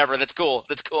here, but whatever. That's cool.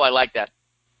 That's cool. I like that.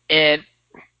 And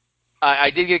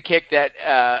I did get a kick that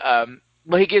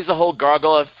he gives the whole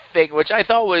gargoyle thing, which I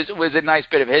thought was a nice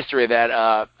bit of history that,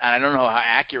 and I don't know how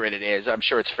accurate it is. I'm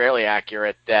sure it's fairly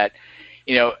accurate that,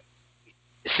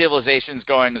 civilizations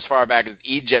going as far back as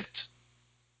Egypt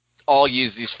all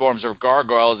use these forms of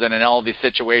gargoyles, and in all these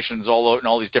situations, in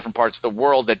all these different parts of the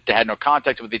world that had no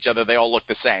contact with each other, they all look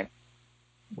the same.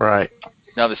 Right.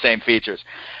 The same features,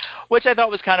 which I thought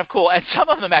was kind of cool. And some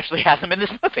of them actually have them in this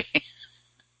movie.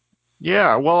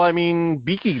 Yeah, well, I mean,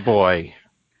 Beaky Boy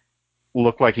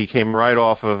looked like he came right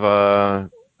off of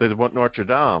Notre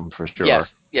Dame, for sure.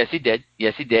 Yes, he did.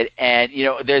 And,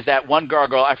 there's that one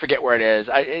gargoyle, I forget where it is.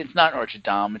 It's not Notre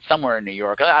Dame. It's somewhere in New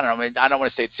York. I don't know. I don't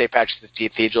want to say it's St. Patrick's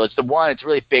Cathedral. It's the one. It's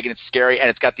really big and it's scary, and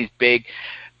it's got these big,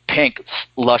 pink,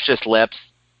 luscious lips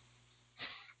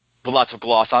with lots of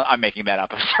gloss on. I'm making that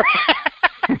up. I'm sorry.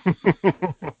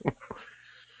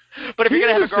 But if you're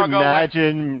going to have a gargoyle...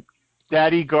 Imagine...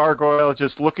 Daddy Gargoyle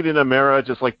just looking in a mirror,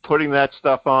 just like putting that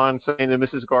stuff on, saying to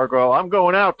Mrs. Gargoyle, I'm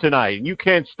going out tonight, and you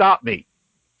can't stop me.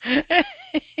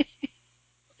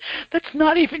 That's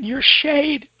not even your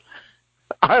shade.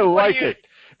 I like it.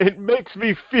 It makes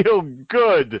me feel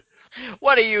good.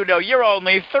 What do you know? You're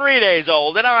only 3 days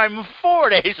old, and I'm 4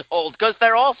 days old, because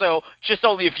they're also just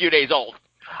only a few days old.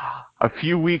 A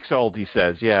few weeks old, he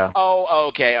says, yeah. Oh,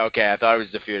 okay. I thought it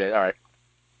was a few days. All right.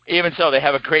 Even so, they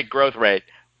have a great growth rate.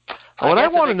 What I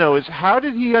want to know is, how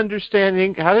did he learn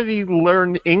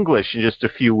English in just a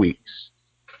few weeks?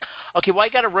 Okay, why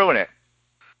you got to ruin it?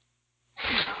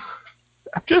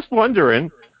 I'm just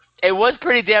wondering. It was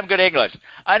pretty damn good English.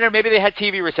 I don't know, maybe they had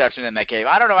TV reception in that cave.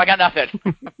 I don't know, I got nothing.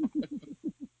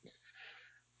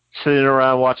 Sitting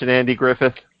around watching Andy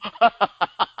Griffith?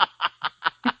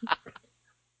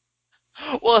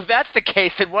 Well, if that's the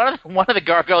case, then one of the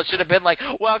gargoyles should have been like,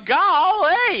 well,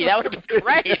 golly, that would have been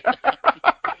great.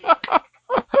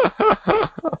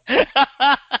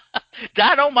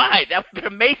 Dynamite, that would have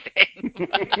been amazing.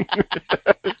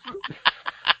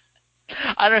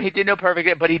 I don't know, he didn't know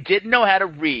perfectly, but he didn't know how to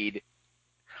read.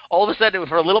 All of a sudden,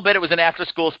 for a little bit, it was an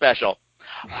after-school special.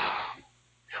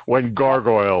 When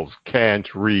gargoyles can't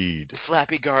read.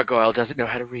 Flappy Gargoyle doesn't know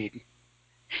how to read.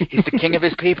 He's the king of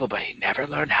his people, but he never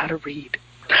learned how to read.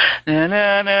 Na,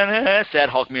 na, na, na. Sad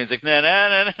Hulk music. Na,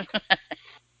 na, na,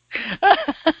 na.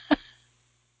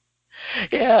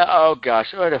 Yeah, oh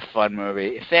gosh, what a fun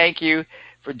movie. Thank you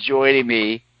for joining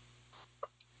me,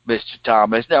 Mr.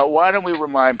 Thomas. Now, why don't we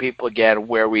remind people again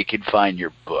where we can find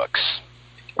your books?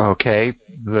 Okay,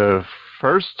 the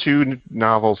first two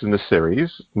novels in the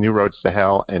series, New Roads to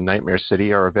Hell and Nightmare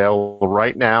City, are available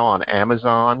right now on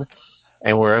Amazon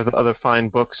and wherever other fine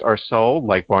books are sold,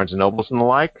 like Barnes & Nobles and the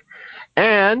like.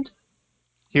 And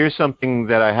here's something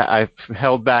that I've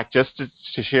held back just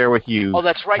to share with you. Oh,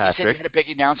 that's right. Patrick. You said you had a big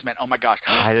announcement. Oh, my gosh.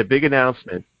 I had a big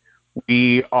announcement.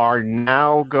 We are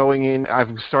now going in.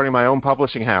 I'm starting my own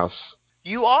publishing house.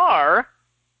 You are?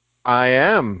 I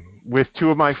am, with two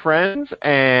of my friends,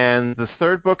 and the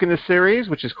third book in the series,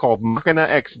 which is called Machina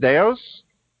Ex Deus,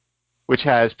 which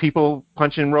has people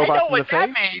punching robots in the face. I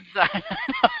know what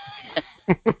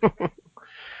that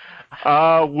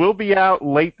means. Will be out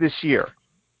late this year.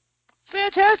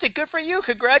 Fantastic. Good for you.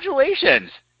 Congratulations.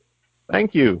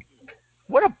 Thank you.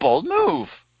 What a bold move.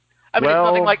 I mean,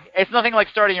 it's nothing like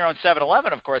starting your own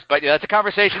 7-Eleven, of course, but that's a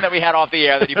conversation that we had off the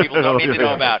air that you people don't need to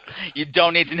know about. You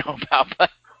don't need to know about. But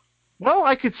well,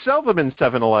 I could sell them in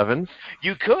 7-Elevens.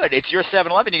 You could. It's your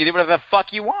 7-Eleven. You can do whatever the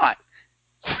fuck you want.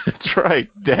 That's right.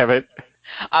 Damn it.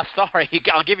 I'm sorry.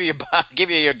 I'll give you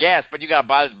your gas, but you got to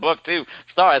buy this book, too.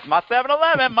 Sorry, it's my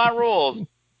 7-Eleven, my rules.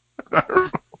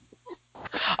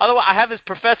 Otherwise, I have this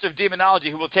professor of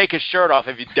demonology who will take his shirt off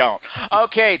if you don't.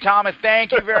 Okay, Thomas,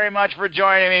 thank you very much for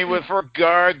joining me for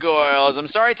Gargoyles. I'm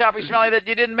sorry, Toppy Smelly, that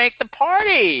you didn't make the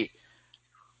party.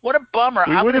 What a bummer.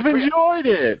 We would have enjoyed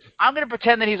it. I'm going to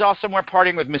pretend that he's off somewhere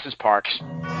partying with Mrs. Parks.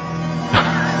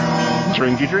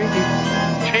 Drinky. Drinky.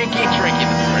 That's a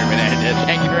great way to end it.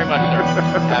 Thank you very much, sir.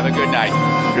 Have a good night.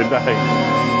 Good night.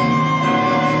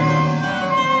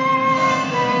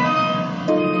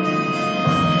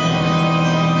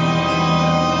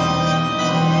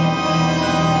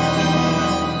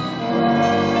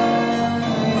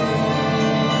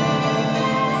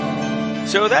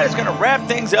 So that is going to wrap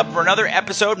things up for another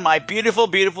episode, my beautiful,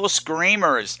 beautiful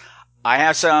Screamers. I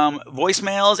have some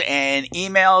voicemails and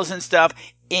emails and stuff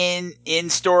in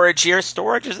storage here.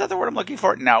 Storage? Is that the word I'm looking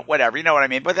for? No, whatever. You know what I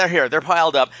mean. But they're here. They're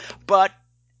piled up. But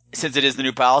since it is the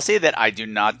new policy that I do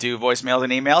not do voicemails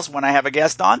and emails when I have a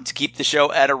guest on to keep the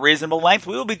show at a reasonable length,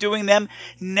 we will be doing them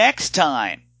next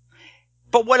time.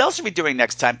 But what else are we doing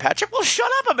next time, Patrick? Well, shut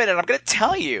up a minute. I'm going to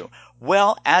tell you.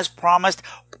 Well, as promised,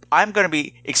 I'm going to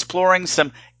be exploring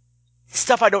some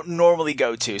stuff I don't normally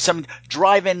go to. Some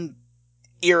drive-in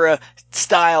era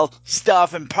style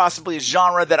stuff and possibly a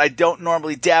genre that I don't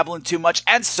normally dabble in too much.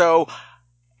 And so,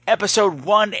 episode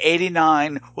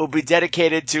 189 will be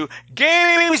dedicated to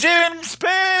gays in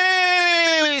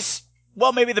space.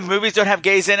 Well, maybe the movies don't have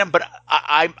gays in them, but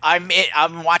I'm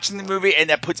watching the movie and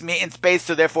that puts me in space,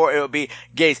 so therefore it will be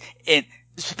gays in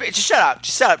space. Just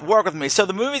shut up. Work with me. So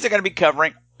the movies I'm going to be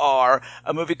covering are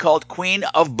a movie called Queen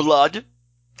of Blood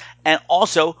and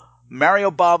also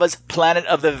Mario Bava's Planet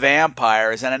of the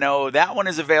Vampires. And I know that one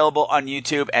is available on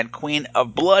YouTube and Queen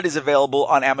of Blood is available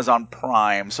on Amazon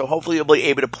Prime. So hopefully you'll be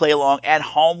able to play along at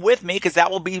home with me because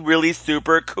that will be really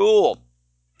super cool.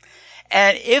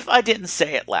 And if I didn't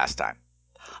say it last time,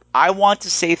 I want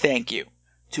to say thank you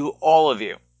to all of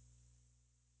you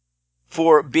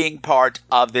for being part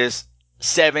of this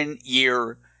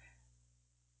 7-year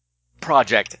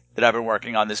project that I've been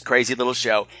working on, this crazy little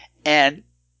show. And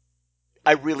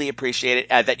I really appreciate it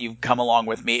that you've come along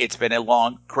with me. It's been a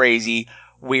long, crazy,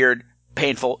 weird,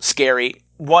 painful, scary,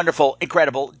 wonderful,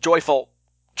 incredible, joyful,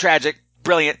 tragic,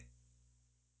 brilliant,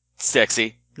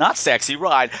 sexy, not sexy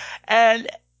ride. And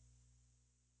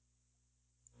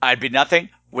I'd be nothing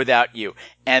without you.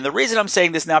 And the reason I'm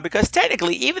saying this now, because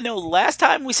technically, even though last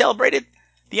time we celebrated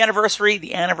the anniversary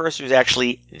is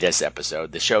actually this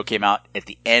episode. The show came out at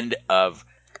the end of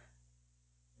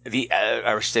the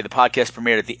podcast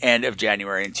premiered at the end of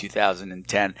January in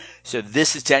 2010. So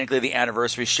this is technically the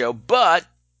anniversary show, but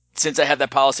since I have that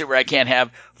policy where I can't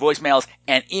have voicemails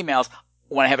and emails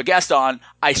when I have a guest on,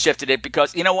 I shifted it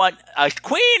because, you know what? A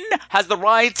queen has the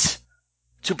right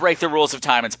to break the rules of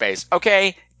time and space.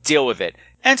 Okay? Deal with it.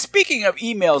 And speaking of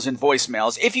emails and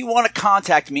voicemails, if you want to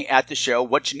contact me at the show,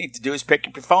 what you need to do is pick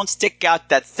up your phone, stick out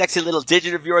that sexy little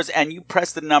digit of yours, and you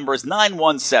press the numbers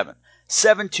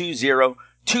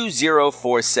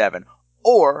 917-720-2047.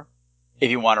 Or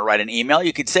If you want to write an email,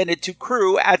 you can send it to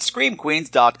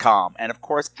crew@screamqueens.com. And of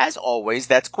course, as always,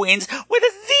 that's Queens with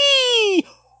a Z!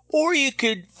 Or you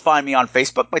could find me on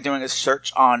Facebook by doing a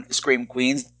search on Scream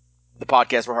Queens, the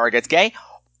podcast where horror gets gay.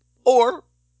 Or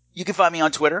you can find me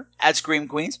on Twitter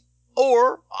 @ScreamQueens.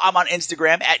 Or I'm on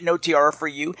Instagram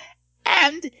 @NoTiaraForYou.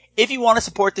 And if you want to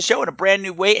support the show in a brand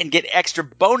new way and get extra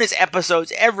bonus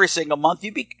episodes every single month,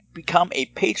 you become a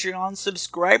Patreon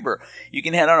subscriber. You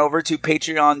can head on over to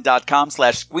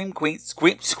patreon.com/scream.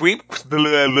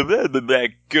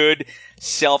 Good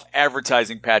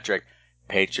self-advertising, Patrick.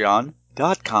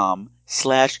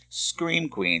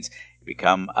 Patreon.com/screamqueens.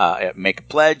 Make a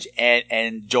pledge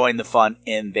and join the fun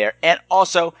in there. And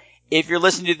also, if you're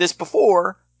listening to this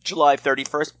before July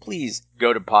 31st, please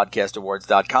go to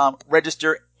podcastawards.com,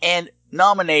 register, and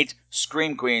nominate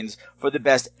Scream Queens for the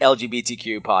best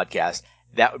LGBTQ podcast.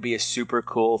 That would be a super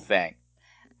cool thing.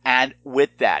 And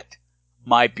with that,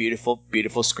 my beautiful,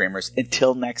 beautiful screamers,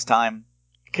 until next time,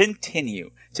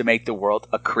 continue to make the world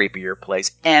a creepier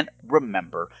place. And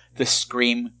remember the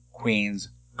Scream Queen's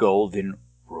golden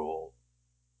rule.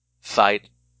 Fight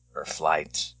or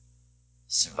flight.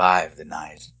 Survive the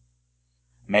night.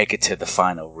 Make it to the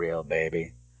final reel,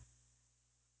 baby.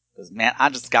 Because, man, I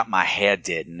just got my hair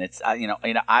did, and it's, I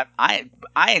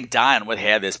ain't dying with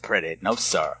hair this pretty. No,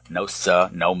 sir. No, sir.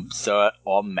 No, sir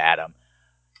or madam.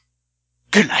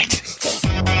 Good night.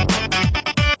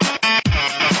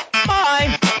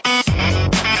 Bye.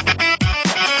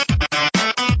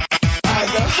 I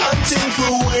go hunting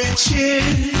for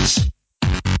witches.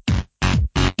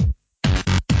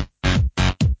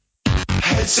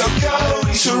 Heads are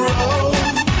going to roll.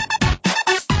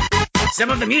 Some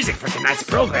of the music for tonight's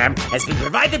program has been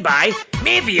provided by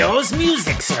Mavio's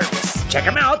Music Service. Check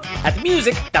them out at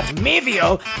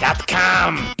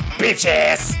music.mavio.com,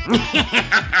 bitches!